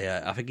hours.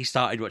 I think he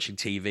started watching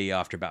TV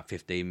after about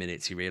 15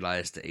 minutes. He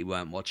realised that he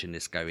weren't watching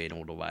this go in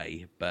all the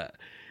way. But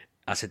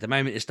I said, the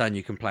moment it's done,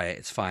 you can play it.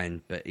 It's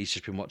fine. But he's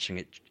just been watching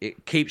it.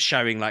 It keeps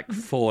showing like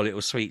 4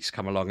 little sweets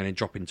come along and then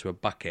drop into a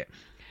bucket.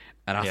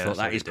 And I thought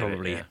that is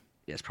probably...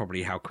 It's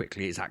probably how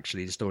quickly it's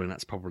actually installing.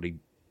 That's probably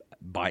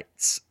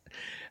bytes.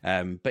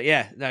 But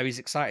yeah, no, he's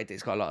excited.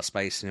 It's got a lot of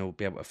space and he'll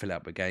be able to fill it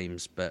up with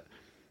games. But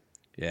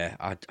yeah,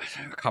 I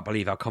can't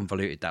believe how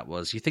convoluted that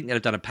was. You think they'd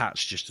have done a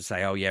patch just to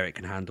say, oh yeah, it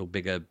can handle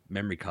bigger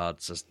memory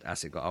cards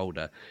as it got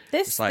older.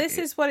 This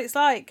is what it's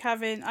like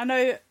having, I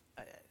know,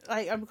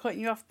 like I'm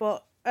cutting you off,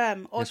 but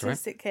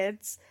autistic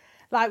kids,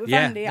 like with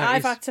Andy,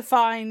 I've had to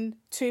find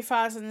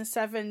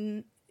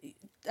 2007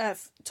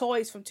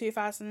 toys from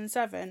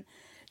 2007.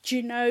 Do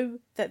you know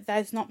that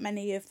there's not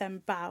many of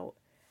them about?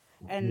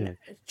 And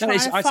trying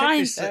to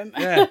find them.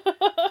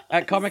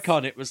 At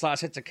Comic-Con, it was like I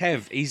said to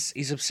Kev,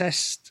 he's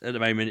obsessed at the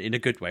moment in a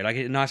good way. Like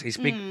his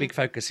big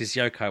focus is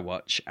Yoko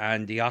Watch,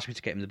 and he asked me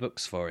to get him the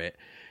books for it.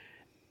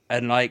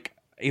 And like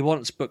he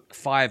wants book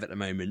 5 at the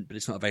moment, but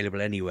it's not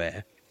available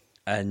anywhere.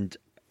 And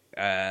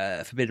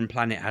Forbidden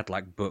Planet had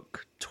like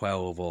book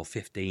 12 or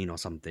 15 or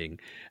something,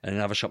 and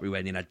another shop we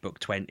went in had book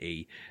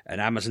 20,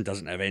 and Amazon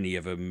doesn't have any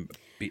of them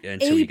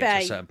until you get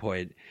to a certain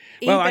point.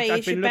 Well,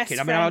 I've been looking.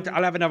 I mean,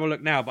 I'll have another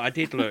look now, but I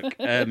did look.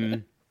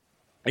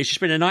 It's just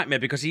been a nightmare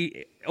because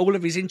all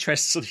of his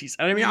interests.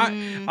 I mean,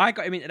 I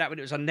got him into that when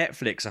it was on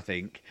Netflix, I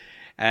think.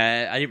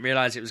 I didn't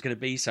realise it was going to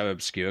be so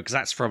obscure because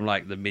that's from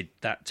like the mid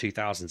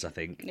 2000s, I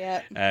think.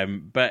 Yeah.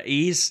 But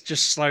he's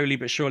just slowly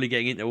but surely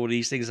getting into all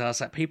these things. I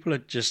was like, people are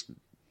just.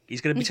 He's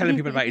going to be telling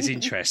people about his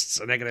interests,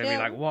 and they're going to be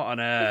like, "What on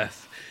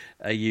earth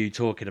are you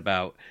talking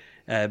about?"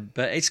 But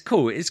it's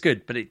cool, it's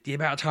good. But the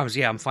amount of times,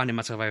 I'm finding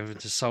myself having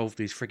to solve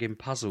these frigging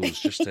puzzles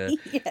just to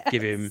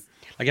give him.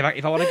 Like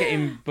if I want to get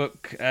him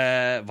book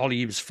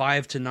volumes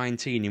 5 to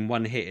 19 in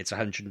one hit, it's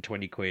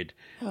 120 quid.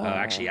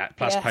 Actually,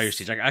 plus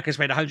postage. I can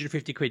spend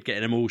 150 quid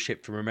getting them all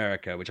shipped from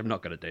America, which I'm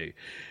not going to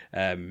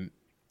do.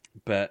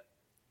 But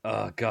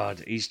oh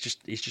god, he's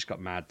just got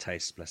mad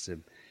taste, bless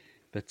him.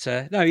 But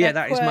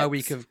that is my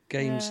week of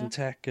games and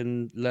tech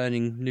and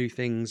learning new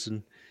things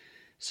and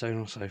so on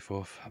and so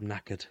forth. I'm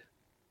knackered.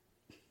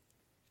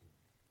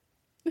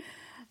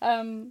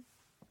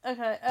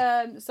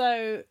 Okay.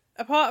 So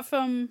apart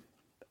from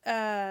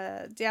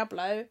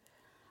Diablo,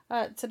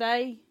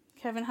 today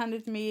Kevin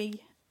handed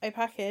me a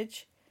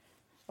package,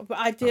 but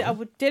I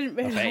didn't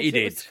realise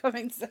it was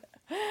coming today.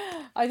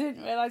 I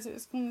didn't realise it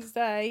was coming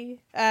today.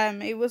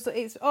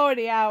 It's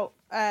already out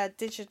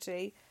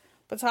digitally,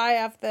 but I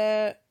have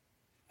the.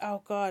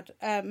 Oh God,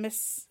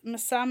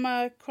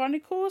 Misama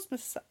Chronicles,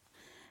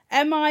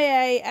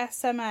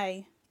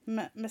 MIASMA,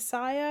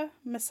 Messiah.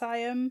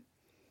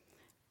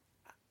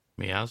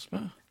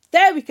 Miasma?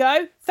 There we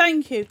go.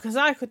 Thank you, because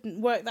I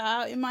couldn't work that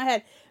out in my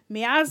head.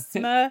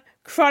 Miasma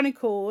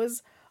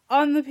Chronicles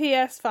on the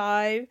PS5.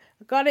 I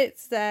got it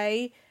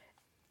today.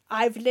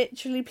 I've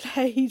literally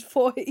played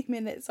 40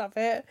 minutes of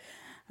it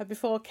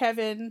before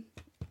Kevin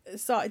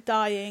started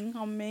dying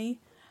on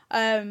me.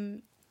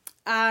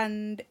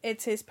 And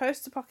it is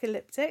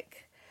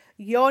post-apocalyptic.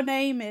 You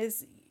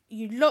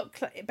look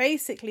like,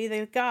 basically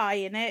the guy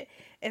in it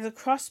is a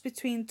cross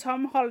between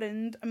Tom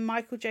Holland and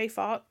Michael J.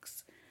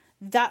 Fox.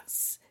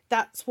 That's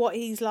what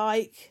he's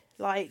like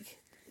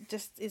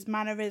just his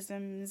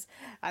mannerisms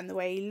and the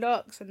way he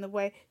looks and the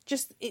way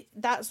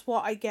that's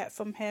what I get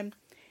from him.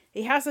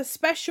 He has a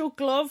special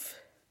glove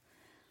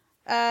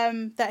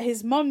that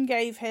his mum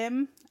gave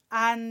him,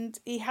 and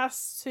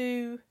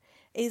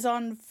he's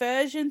on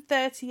version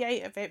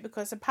 38 of it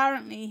because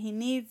apparently he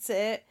needs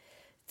it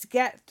to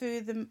get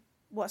through the...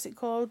 What's it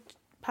called,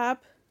 Pab?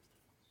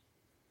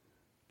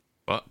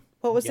 What?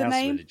 What was the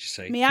name? Did you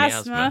say?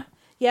 Miasma.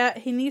 Yeah,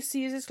 he needs to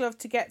use his glove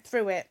to get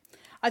through it.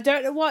 I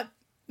don't know what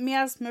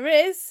miasma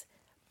is,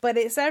 but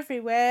it's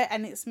everywhere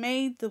and it's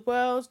made the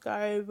world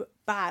go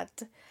bad.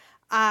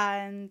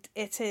 And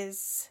it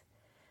is...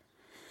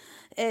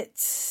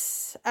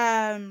 It's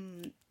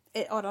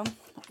hold on,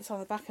 it's on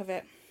the back of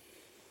it.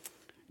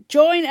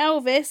 Join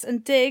Elvis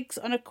and Diggs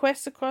on a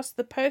quest across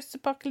the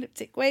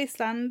post-apocalyptic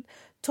wasteland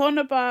torn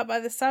apart by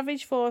the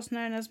savage force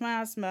known as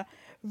miasma.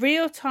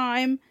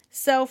 Real-time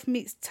self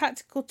meets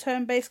tactical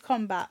turn-based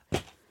combat.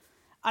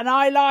 And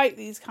I like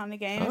these kind of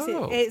games.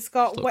 It's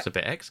got looks a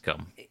bit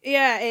XCOM.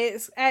 Yeah,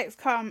 it's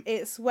XCOM.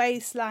 It's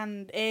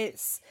Wasteland.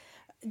 It's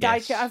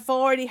like Yes. I've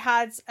already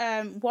had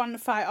one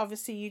fight.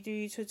 Obviously, you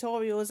do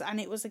tutorials, and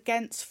it was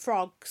against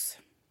frogs,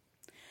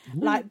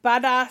 like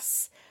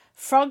badass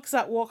frogs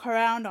that walk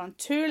around on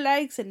two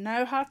legs and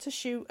know how to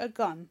shoot a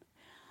gun.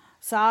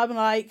 So I'm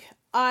like,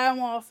 I am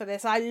all for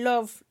this. I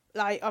love,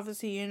 like,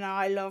 obviously, you know,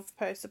 I love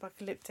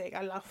post-apocalyptic.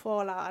 I love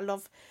Fallout. I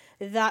love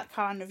that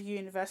kind of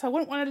universe. I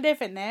wouldn't want to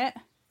live in it,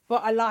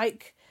 but I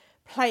like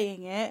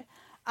playing it.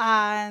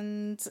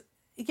 And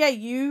yeah,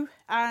 you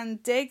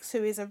and Diggs,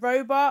 who is a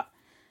robot,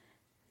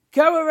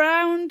 go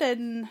around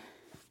and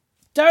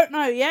don't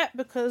know yet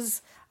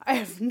because I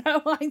have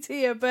no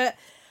idea, but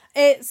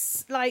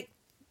it's like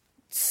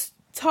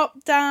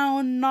top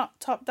down, not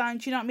top down.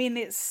 Do you know what I mean?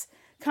 It's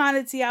kind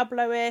of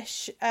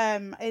Diablo-ish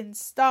in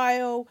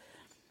style.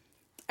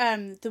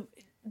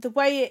 The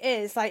way it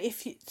is, like,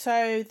 if you,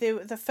 so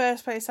the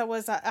first place I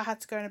was at, I had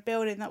to go in a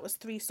building that was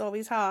 3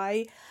 stories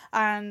high,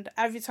 and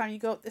every time you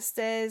go up the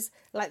stairs,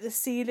 like, the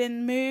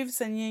ceiling moves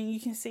and you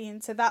can see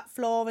into that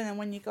floor, and then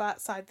when you go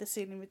outside, the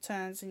ceiling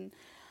returns and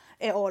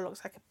it all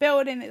looks like a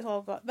building. It's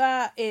all got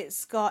that.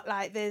 It's got,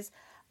 like, there's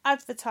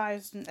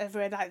advertisement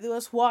everywhere. Like, there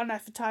was one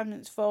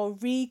advertisement for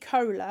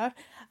Cola,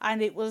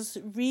 and it was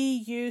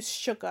reused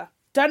sugar.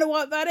 Don't know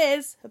what that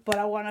is, but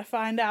I want to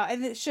find out.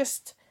 And it's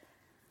just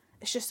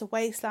a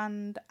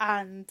wasteland,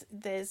 and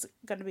there's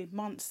going to be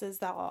monsters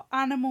that are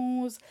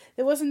animals.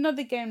 There was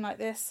another game like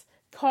this.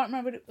 Can't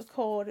remember what it was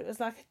called. It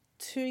was like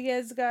 2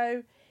 years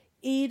ago.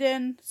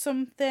 Eden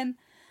something.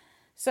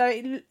 So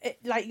it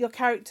like your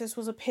characters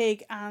was a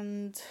pig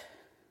and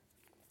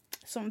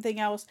something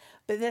else.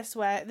 But this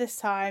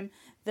time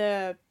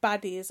the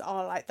baddies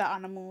are like the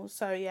animals.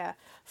 So yeah,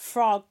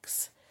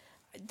 frogs.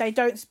 They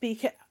don't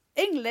speak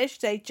English.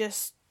 They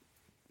just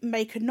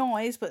make a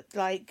noise, but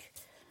like,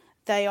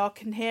 they are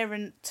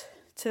coherent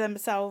to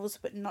themselves,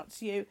 but not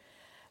to you.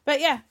 But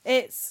yeah,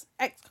 it's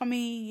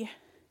XCOM-y,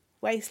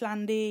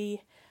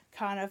 wastelandy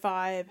kind of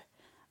vibe.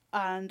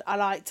 And I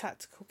like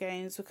tactical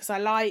games because I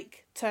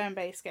like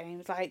turn-based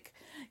games. Like,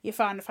 your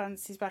Final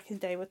Fantasies back in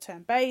the day were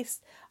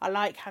turn-based. I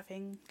like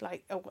having,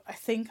 like, I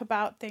think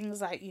about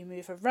things like you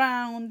move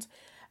around,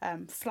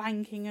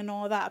 flanking and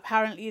all that.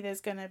 Apparently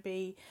there's going to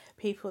be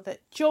people that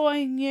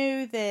join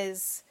you.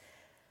 There's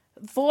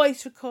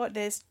voice record.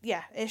 It's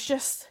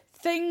just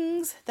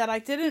things that I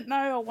didn't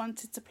know I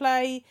wanted to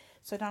play.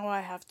 So now I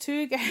have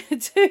two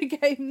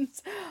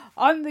games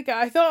on the go.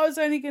 I thought it was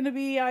only going to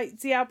be like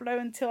Diablo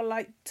until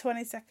like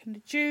 22nd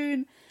of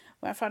June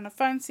when Final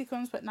Fantasy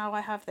comes, but now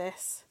I have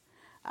this,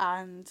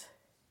 and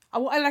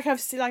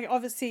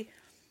obviously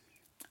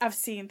I've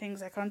seen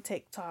things like on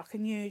TikTok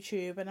and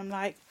YouTube, and I'm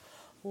like,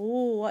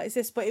 oh, what is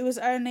this? But it was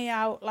only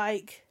out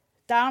like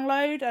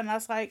download, and I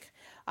was like,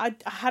 I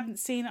hadn't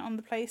seen it on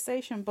the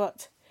PlayStation,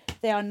 but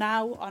they are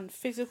now on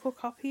physical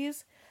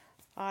copies.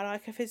 I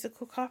like a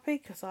physical copy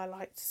because I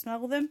like to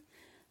smell them.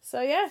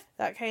 So yeah,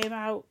 that came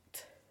out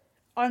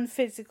on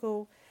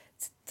physical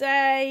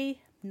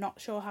today.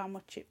 Not sure how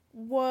much it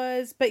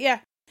was. But yeah,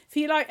 if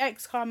you like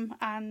XCOM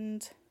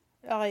and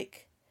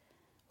like,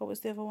 what was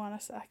the other one? I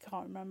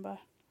can't remember.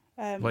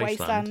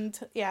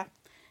 Wasteland. Yeah,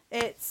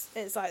 it's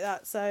like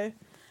that. So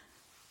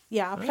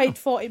yeah, I played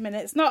 40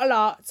 minutes. Not a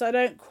lot, so I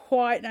don't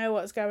quite know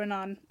what's going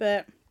on.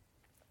 But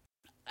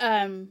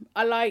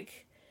I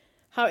like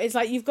how it's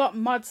like you've got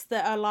mods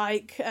that are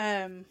like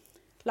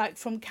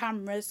from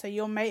cameras, so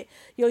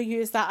you'll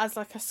use that as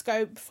like a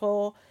scope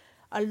for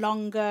a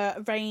longer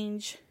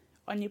range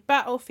on your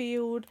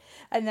battlefield.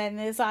 And then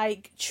there's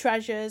like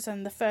treasures,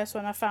 and the first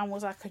one I found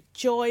was like a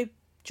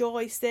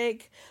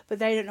joystick, but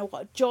they don't know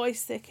what a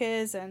joystick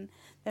is, and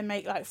they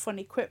make like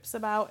funny quips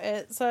about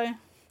it. So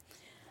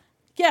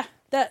yeah,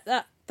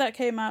 that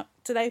came out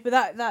today. But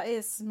that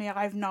is me.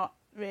 I've not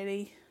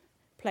really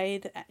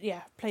played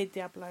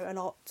Diablo a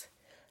lot.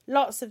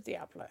 Lots of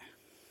Diablo.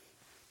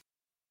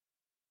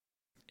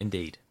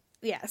 Indeed.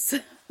 Yes.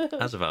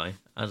 As have I.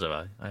 I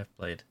have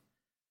played,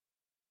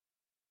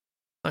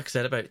 like I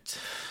said, about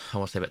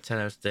 10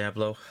 hours of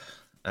Diablo.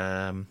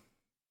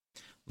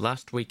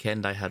 Last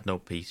weekend I had no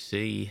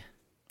PC.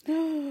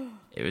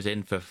 It was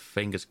in for,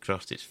 fingers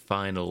crossed, its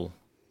final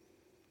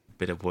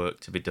bit of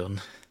work to be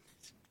done.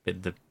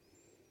 It's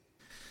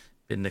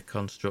been the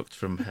construct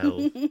from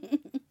hell.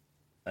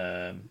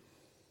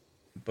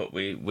 But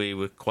we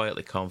were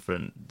quietly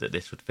confident that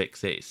this would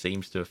fix it. It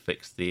seems to have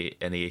fixed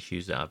any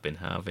issues that I've been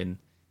having.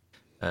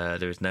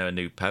 There is now a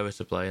new power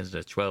supply. There's a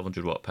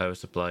 1200 watt power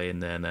supply in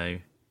there now.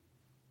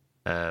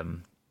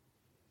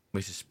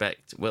 We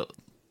suspect, well,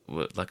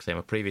 like I say,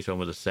 my previous one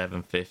was a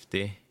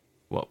 750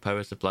 watt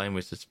power supply, and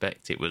we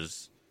suspect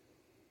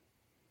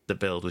the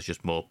build was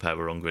just more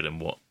power hungry than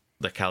what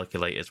the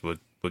calculators were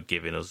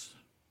giving us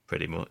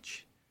pretty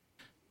much.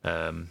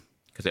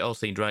 Because it all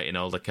seemed right in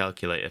all the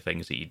calculator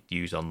things that you'd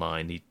use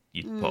online.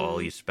 You'd put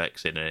all your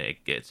specs in, and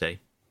it'd say,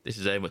 "This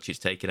is how much it's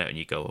taken out," and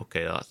you go,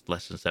 "Okay, that's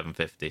less than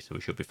 750, so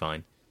we should be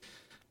fine."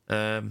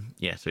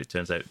 Yeah, so it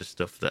turns out the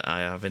stuff that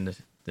I have in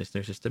this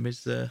new system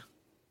is a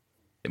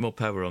bit more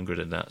power hungry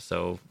than that.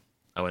 So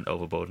I went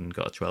overboard and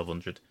got a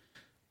 1200.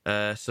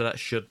 So that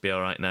should be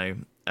all right now.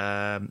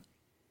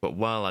 But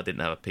while I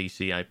didn't have a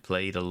PC, I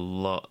played a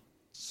lot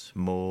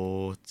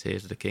more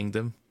Tears of the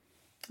Kingdom.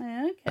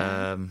 Okay.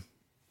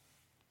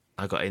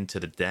 I got into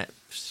the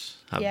depths.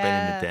 I've been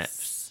in the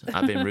depths.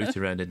 I've been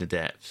rooting around in the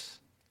depths.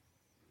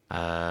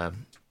 I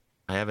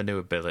have a new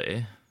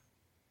ability.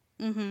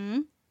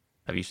 Mm-hmm.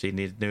 Have you seen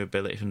the new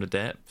ability from the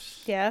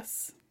depths?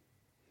 Yes.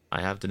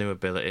 I have the new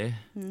ability.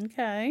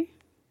 Okay.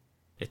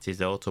 It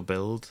is auto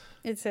build.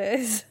 It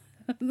is.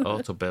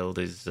 Auto build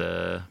is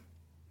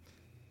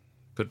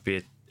could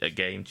be a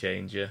game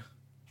changer.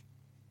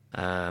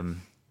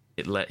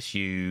 It lets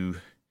you.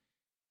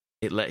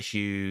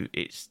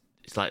 It's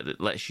like it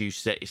lets you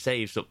set. It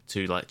saves up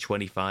to like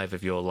 25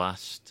 of your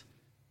last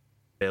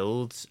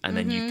builds, and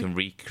then you can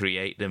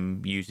recreate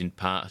them using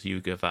parts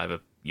you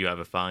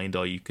either find,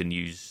 or you can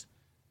use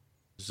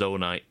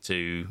Zonite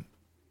to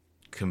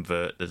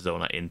convert the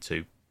Zonite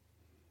into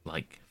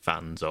like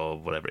fans or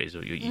whatever it is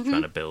you're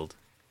trying to build.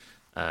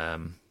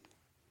 And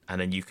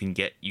then you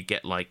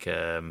get like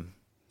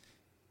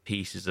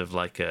pieces of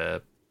like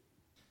a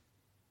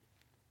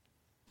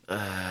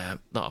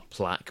not a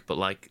plaque, but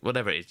like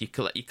whatever it is,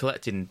 you're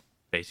collecting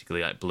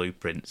basically like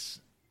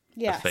blueprints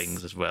of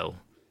things as well.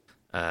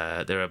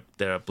 There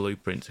are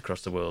blueprints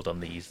across the world on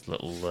these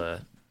little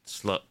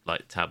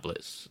like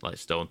tablets, like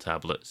stone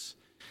tablets.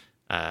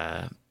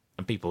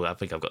 And people, I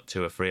think I've got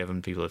 2 or 3 of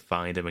them. People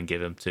find them and give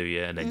them to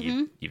you, and then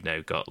you've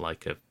now got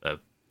like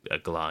a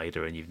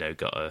glider, and you've now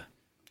got a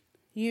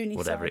Unicycle.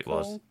 Whatever it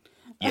was.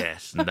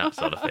 Yes, and that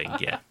sort of thing.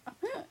 Yeah.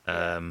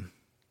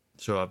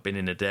 So I've been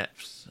in the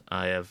depths.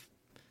 I've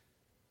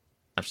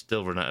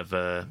still run out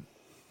of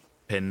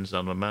pins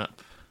on my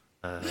map.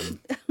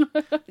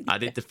 I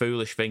did the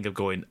foolish thing of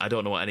going, I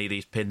don't know what any of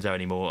these pins are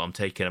anymore. I'm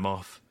taking them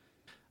off.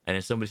 And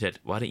then somebody said,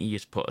 "Why don't you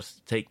just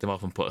take them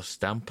off and put a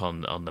stamp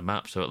on the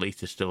map, so at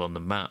least they're still on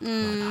the map?"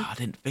 I'm like, I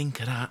didn't think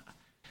of that.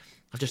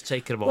 I've just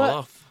taken them all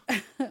off.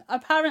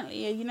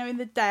 Apparently, in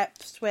the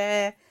depths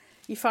where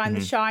you find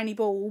the shiny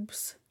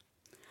bulbs,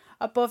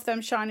 above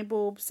them shiny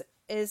bulbs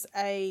is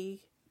a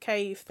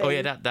cave thing. Oh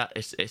yeah, that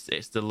is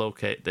it's the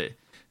locate that.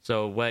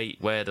 So where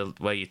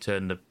you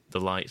turn the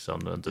lights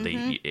on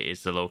underneath it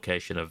is the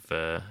location of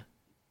the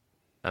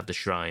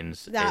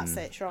shrines.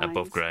 Shrines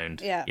above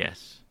ground. Yeah.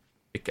 Yes.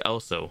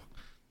 Also,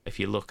 if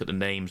you look at the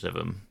names of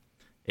them,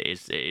 it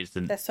is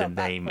the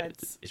name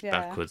backwards. It's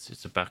backwards.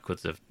 It's a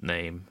backwards of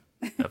name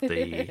of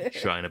the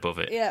shrine above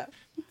it. Yeah.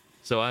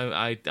 So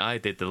I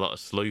did a lot of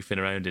sleuthing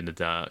around in the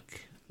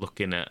dark,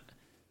 looking at.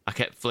 I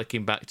kept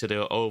flicking back to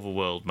the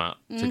overworld map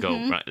to go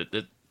right.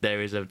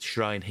 There is a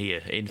shrine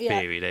here. In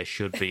theory, there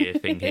should be a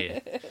thing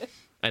here.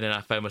 And then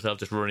I found myself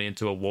just running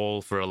into a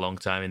wall for a long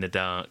time in the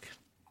dark.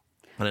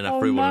 And then I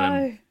threw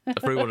one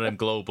of them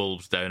glow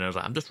bulbs down. And I was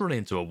like, I'm just running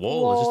into a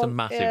wall. There's just a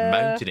massive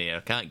mountain here. I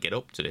can't get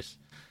up to this.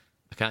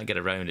 I can't get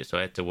around it. So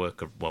I had to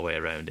work my way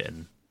around it.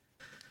 And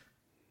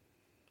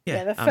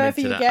the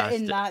further you get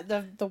in that,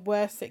 the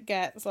worse it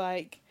gets.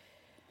 Like,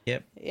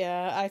 yep.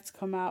 Yeah, I had to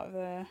come out of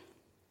there.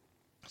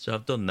 So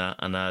I've done that,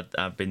 and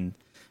I've been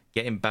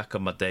getting back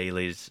on my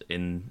dailies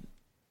in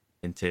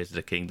Tears of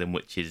the Kingdom,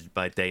 which is,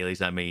 by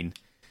dailies I mean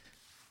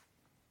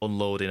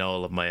unloading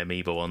all of my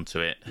amiibo onto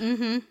it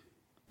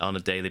on a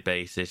daily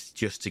basis,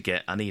 just to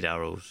get. I need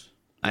arrows.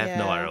 I have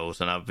no arrows,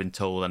 and I've been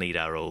told I need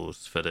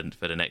arrows for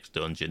the next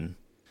dungeon.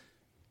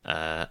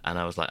 And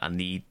I was like, I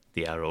need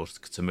the arrows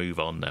to move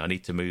on now. I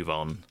need to move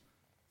on.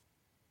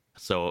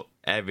 So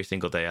every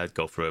single day I'd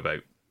go through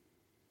about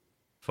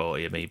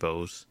 40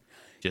 amiibos.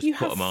 Just you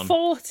put have them on.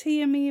 40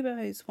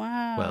 amiibos.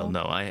 Wow. Well,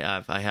 no, I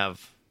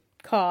have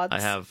cards. I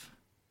have.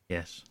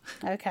 Yes.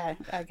 Okay,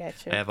 I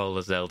get you. I have all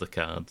the Zelda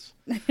cards.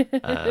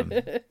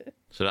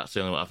 So that's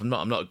the only one.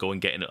 I'm not going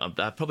getting.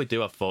 I probably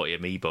do have 40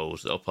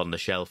 amiibos up on the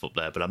shelf up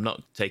there, but I'm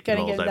not taking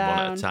them all down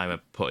one at a time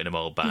and putting them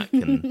all back,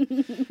 and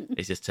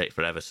it just takes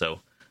forever.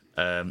 So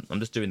I'm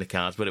just doing the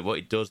cards. But what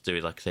it does do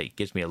is, like I say, it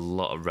gives me a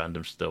lot of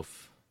random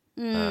stuff,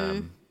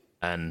 and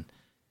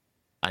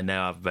I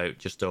now have about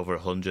just over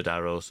 100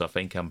 arrows. So I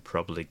think I'm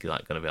probably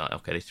like going to be like,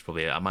 okay, this is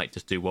probably it. I might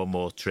just do one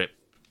more trip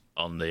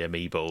on the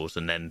amiibos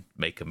and then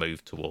make a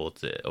move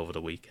towards it over the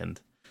weekend.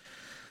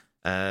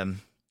 So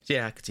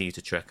yeah, I continue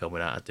to trek on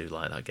with that. I do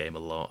like that game a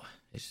lot.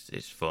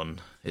 It's fun.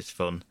 It's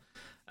fun.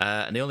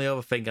 And the only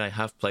other thing I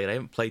have played, I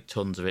haven't played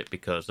tons of it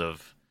because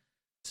of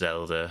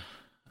Zelda,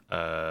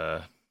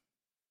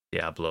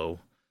 Diablo,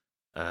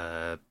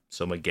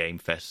 Summer Game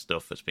Fest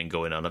stuff that's been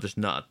going on. I've just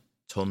not had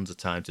tons of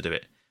time to do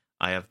it.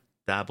 I have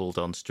dabbled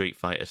on Street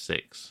Fighter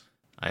 6.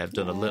 I have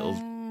done a little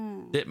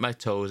dip my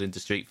toes into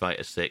Street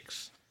Fighter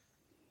 6.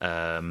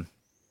 And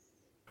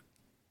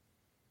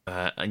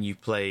you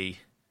play.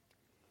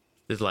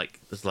 There's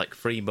like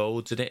 3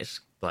 modes in it.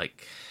 It's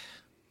like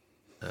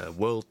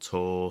World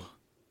Tour,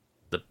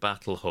 the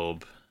Battle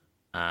Hub,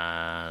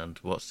 and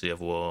what's the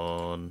other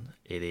one?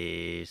 It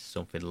is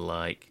something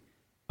like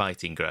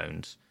Fighting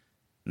Grounds.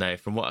 Now,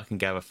 from what I can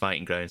gather,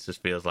 Fighting Grounds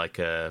just feels like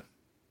an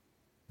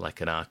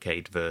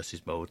arcade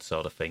versus mode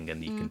sort of thing,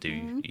 and you can do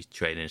your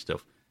training and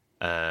stuff.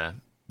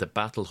 The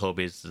Battle Hub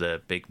is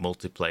the big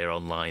multiplayer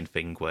online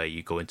thing where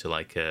you go into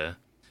like a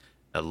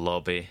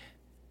lobby,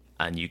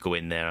 and you go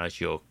in there as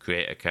your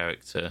creator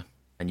character,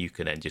 and you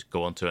can then just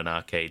go onto an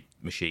arcade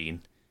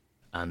machine,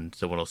 and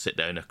someone will sit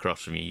down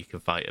across from you. You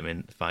can fight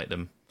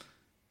them,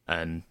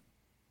 and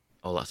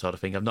all that sort of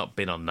thing. I've not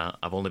been on that.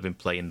 I've only been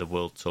playing the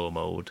World Tour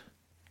mode.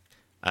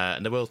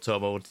 And the World Tour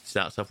mode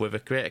starts off with a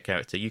creator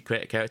character. You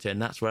create a character,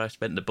 and that's where I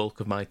spent the bulk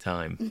of my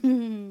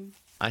time.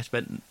 I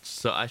spent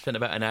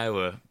about an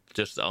hour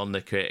just on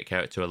the creator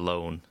character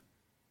alone,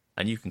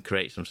 and you can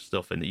create some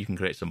stuff and you can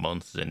create some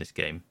monsters in this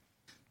game.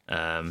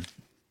 I've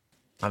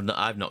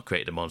not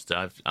created a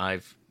monster.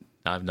 I've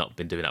not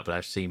been doing that, but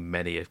I've seen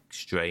many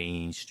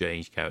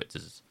strange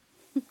characters.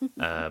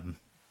 But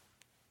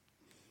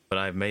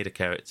I've made a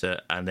character,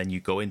 and then you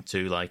go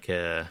into like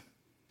a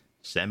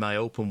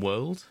semi-open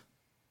world.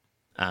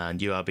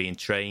 And you are being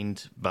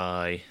trained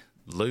by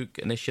Luke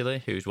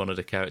initially, who's one of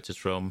the characters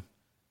from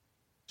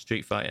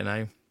Street Fighter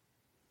now.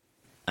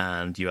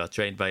 And you are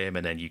trained by him,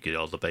 and then you get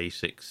all the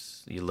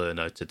basics. You learn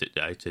how to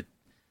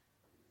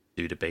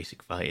do the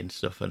basic fighting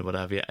stuff and what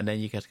have you. And then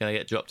you just kind of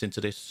get dropped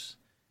into this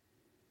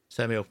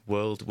semi-open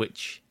world,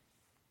 which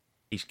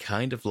is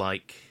kind of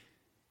like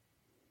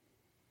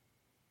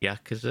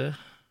Yakuza.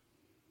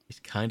 It's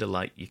kind of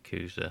like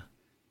Yakuza.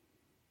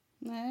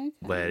 Okay.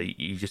 Where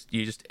you're just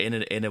you're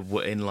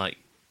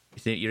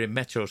in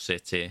Metro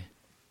City,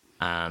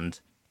 and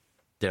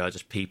there are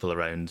just people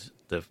around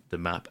the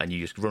map, and you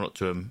just run up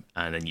to them,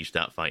 and then you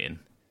start fighting,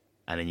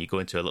 and then you go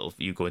into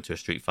a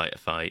Street Fighter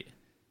fight,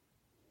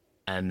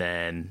 and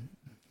then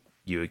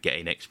you're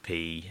getting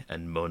XP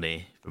and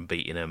money from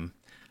beating them,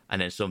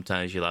 and then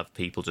sometimes you'll have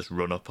people just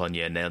run up on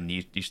you, and then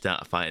you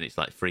start a fight, and it's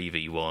like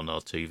 3v1 or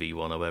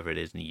 2v1 or whatever it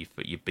is, and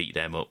you beat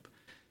them up,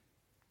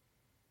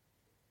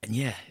 and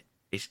yeah.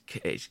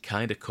 It's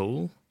kind of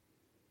cool,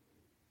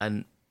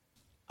 and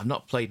I've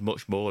not played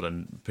much more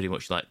than pretty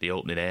much like the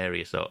opening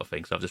area sort of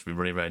thing. So I've just been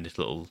running around this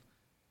little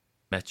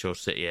Metro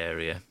City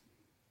area.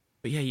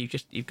 But yeah,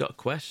 you've got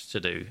quests to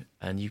do,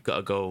 and you've got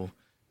to go,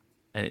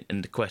 and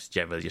the quests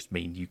generally just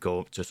mean you go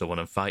up to someone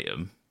and fight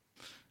them,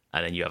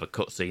 and then you have a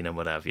cutscene and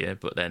what have you.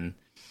 But then,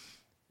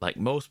 like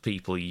most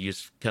people, you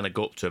just kind of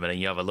go up to them, and then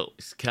you have a little.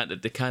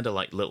 They're kind of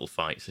like little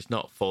fights. It's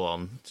not full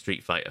on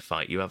Street Fighter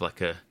fight. You have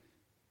like a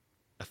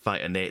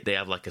fight, and they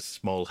have like a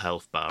small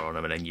health bar on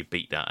them, and then you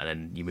beat that, and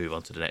then you move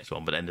on to the next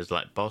one. But then there's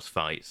like boss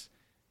fights,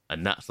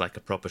 and that's like a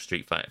proper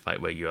Street Fighter fight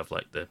where you have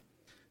like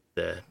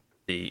the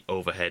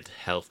overhead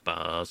health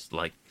bars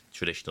like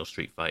traditional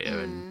Street Fighter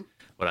and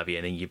what have you,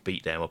 and then you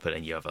beat them up, and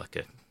then you have like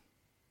a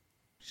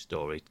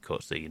story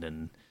cutscene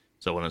and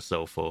so on and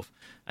so forth,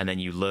 and then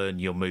you learn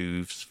your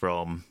moves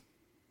from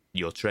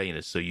your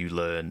trainers. So you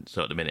learn.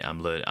 So at the minute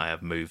I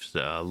have moves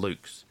that are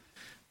Luke's,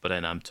 but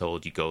then I'm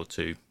told you go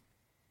to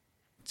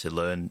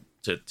learn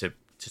to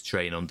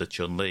train under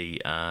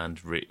Chun-Li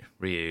and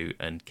Ryu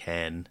and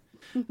Ken,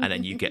 and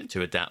then you get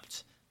to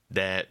adapt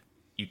there.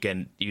 You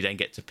then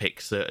get to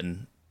pick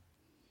certain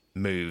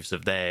moves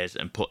of theirs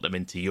and put them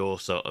into your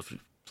sort of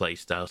play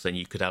style. So then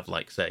you could have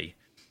like, say,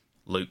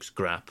 Luke's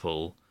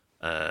grapple,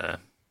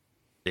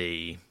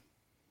 the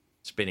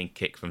spinning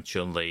kick from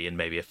Chun-Li, and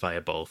maybe a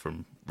fireball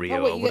from Ryu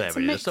or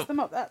whatever. You get to mix them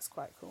up. That's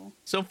quite cool.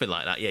 Something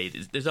like that, yeah.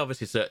 There's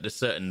obviously there's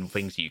certain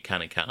things you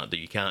can and can't do.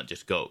 You can't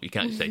just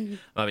say I'm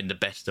having the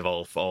best of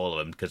all for all of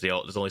them, because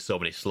there's only so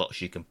many slots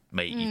you can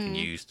make. You can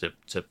use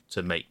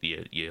to make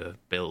your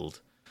build.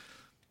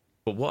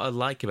 But what I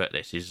like about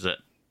this is that,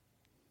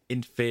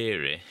 in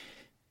theory,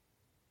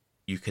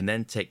 you can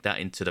then take that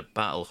into the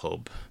Battle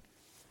Hub,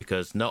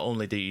 because not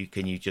only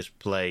can you just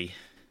play,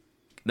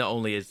 not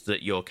only is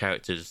that your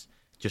character's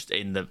just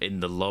in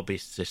the lobby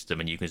system,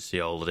 and you can see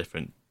all the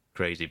different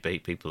crazy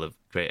people have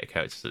created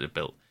characters that they've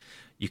built.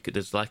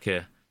 There's like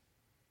a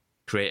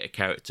create a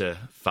character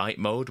fight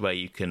mode where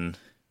you can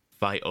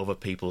fight other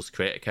people's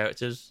creator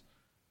characters,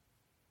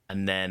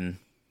 and then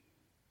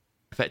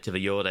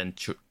effectively you're then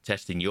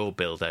testing your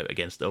build out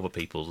against other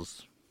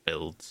people's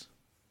builds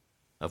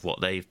of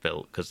what they've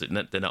built, because they're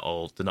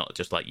not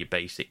just like your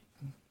basic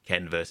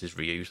Ken versus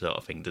Ryu sort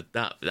of thing.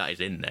 That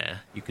is in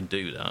there. You can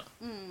do that,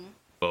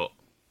 but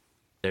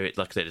like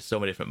I said, there's so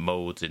many different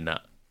modes in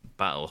that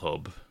Battle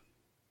Hub,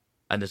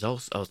 and there's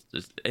also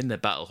in the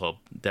Battle Hub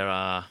there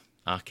are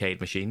arcade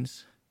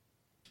machines,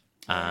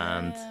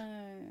 and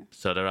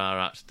so there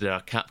are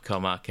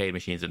Capcom arcade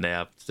machines, and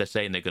they're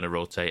saying they're going to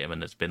rotate them,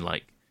 and there's been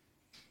like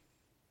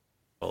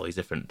all these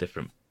different.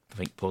 I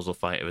think Puzzle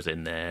Fighter was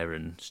in there,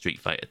 and Street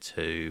Fighter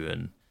 2,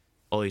 and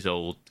all these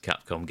old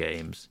Capcom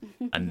games,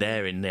 and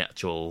they're in the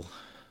actual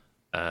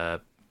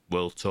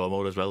World Tour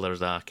mode as well.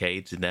 There's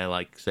arcades in there,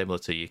 like similar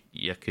to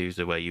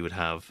Yakuza, where you would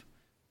have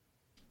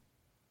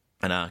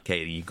an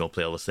arcade and you can go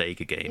play all the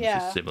Sega games.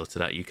 Yeah. It's similar to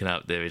that. You can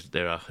have there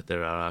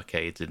are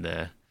arcades in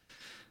there.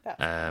 That's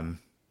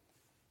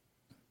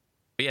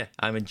But yeah,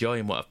 I'm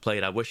enjoying what I've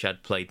played. I wish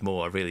I'd played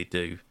more. I really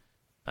do.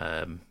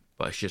 But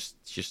it's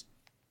just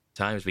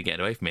time's been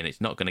getting away from me, and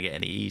it's not going to get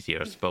any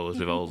easier, I suppose,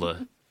 with all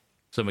the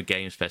Summer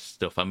Games Fest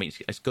stuff. I mean,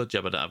 it's a good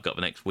job that I've got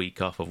the next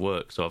week off of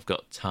work, so I've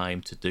got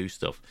time to do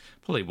stuff.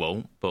 Probably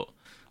won't, but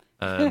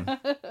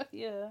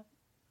yeah.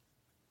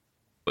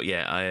 But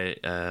yeah,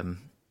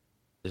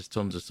 there's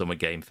tons of Summer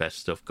Game Fest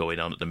stuff going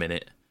on at the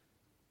minute,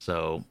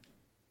 so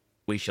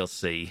we shall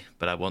see.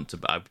 But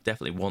I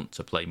definitely want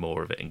to play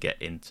more of it and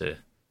get into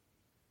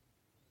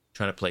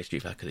trying to play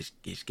Street Fighter, because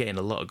it's getting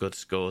a lot of good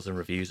scores and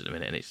reviews at the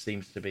minute, and it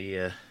seems to be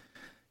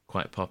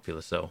quite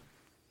popular. So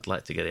I'd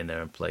like to get in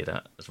there and play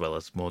that, as well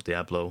as more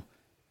Diablo,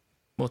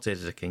 more Tears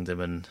of the Kingdom,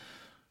 and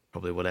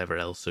probably whatever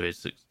else there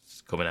is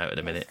that's coming out at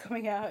the minute. It's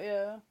coming out,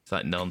 yeah. It's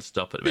like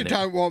non-stop at the You minute.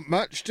 don't want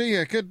much, do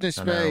you?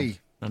 Goodness me.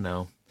 I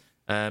know.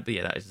 But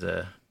yeah,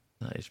 that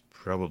is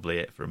probably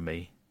it from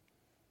me.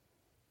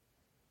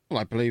 Well,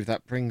 I believe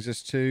that brings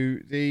us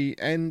to the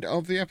end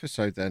of the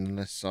episode then,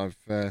 unless I've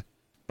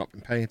not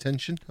been paying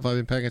attention. Have I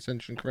been paying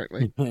attention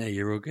correctly? Yeah,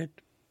 you're all good.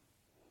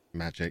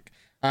 Magic.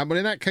 Well,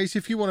 in that case,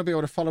 if you want to be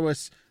able to follow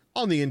us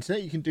on the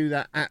internet, you can do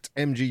that at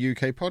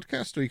MGUK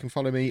Podcast, or you can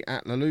follow me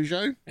at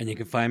Lelujo. And you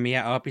can find me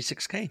at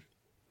RB6K.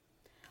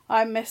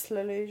 I miss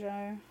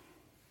Lelujo.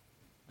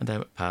 And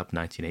I'm at Pab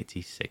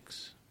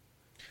 1986.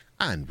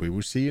 And we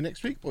will see you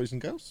next week, boys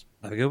and girls.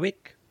 Have a good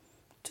week.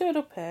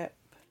 Toodle pip.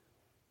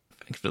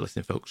 Thanks for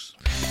listening, folks.